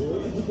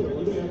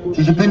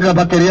 tichipindira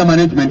pacareer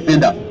management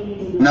center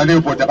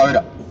naLeopold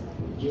Takawira.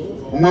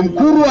 Umwe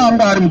mukuru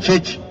wangu ari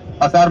muchechi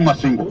asi ari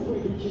mumasvingo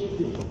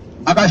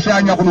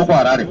akashanya kuno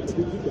kuHarare,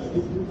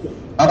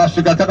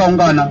 akasvika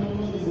takaungana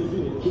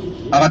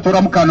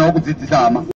akatora mukana wekudzidzisa hama.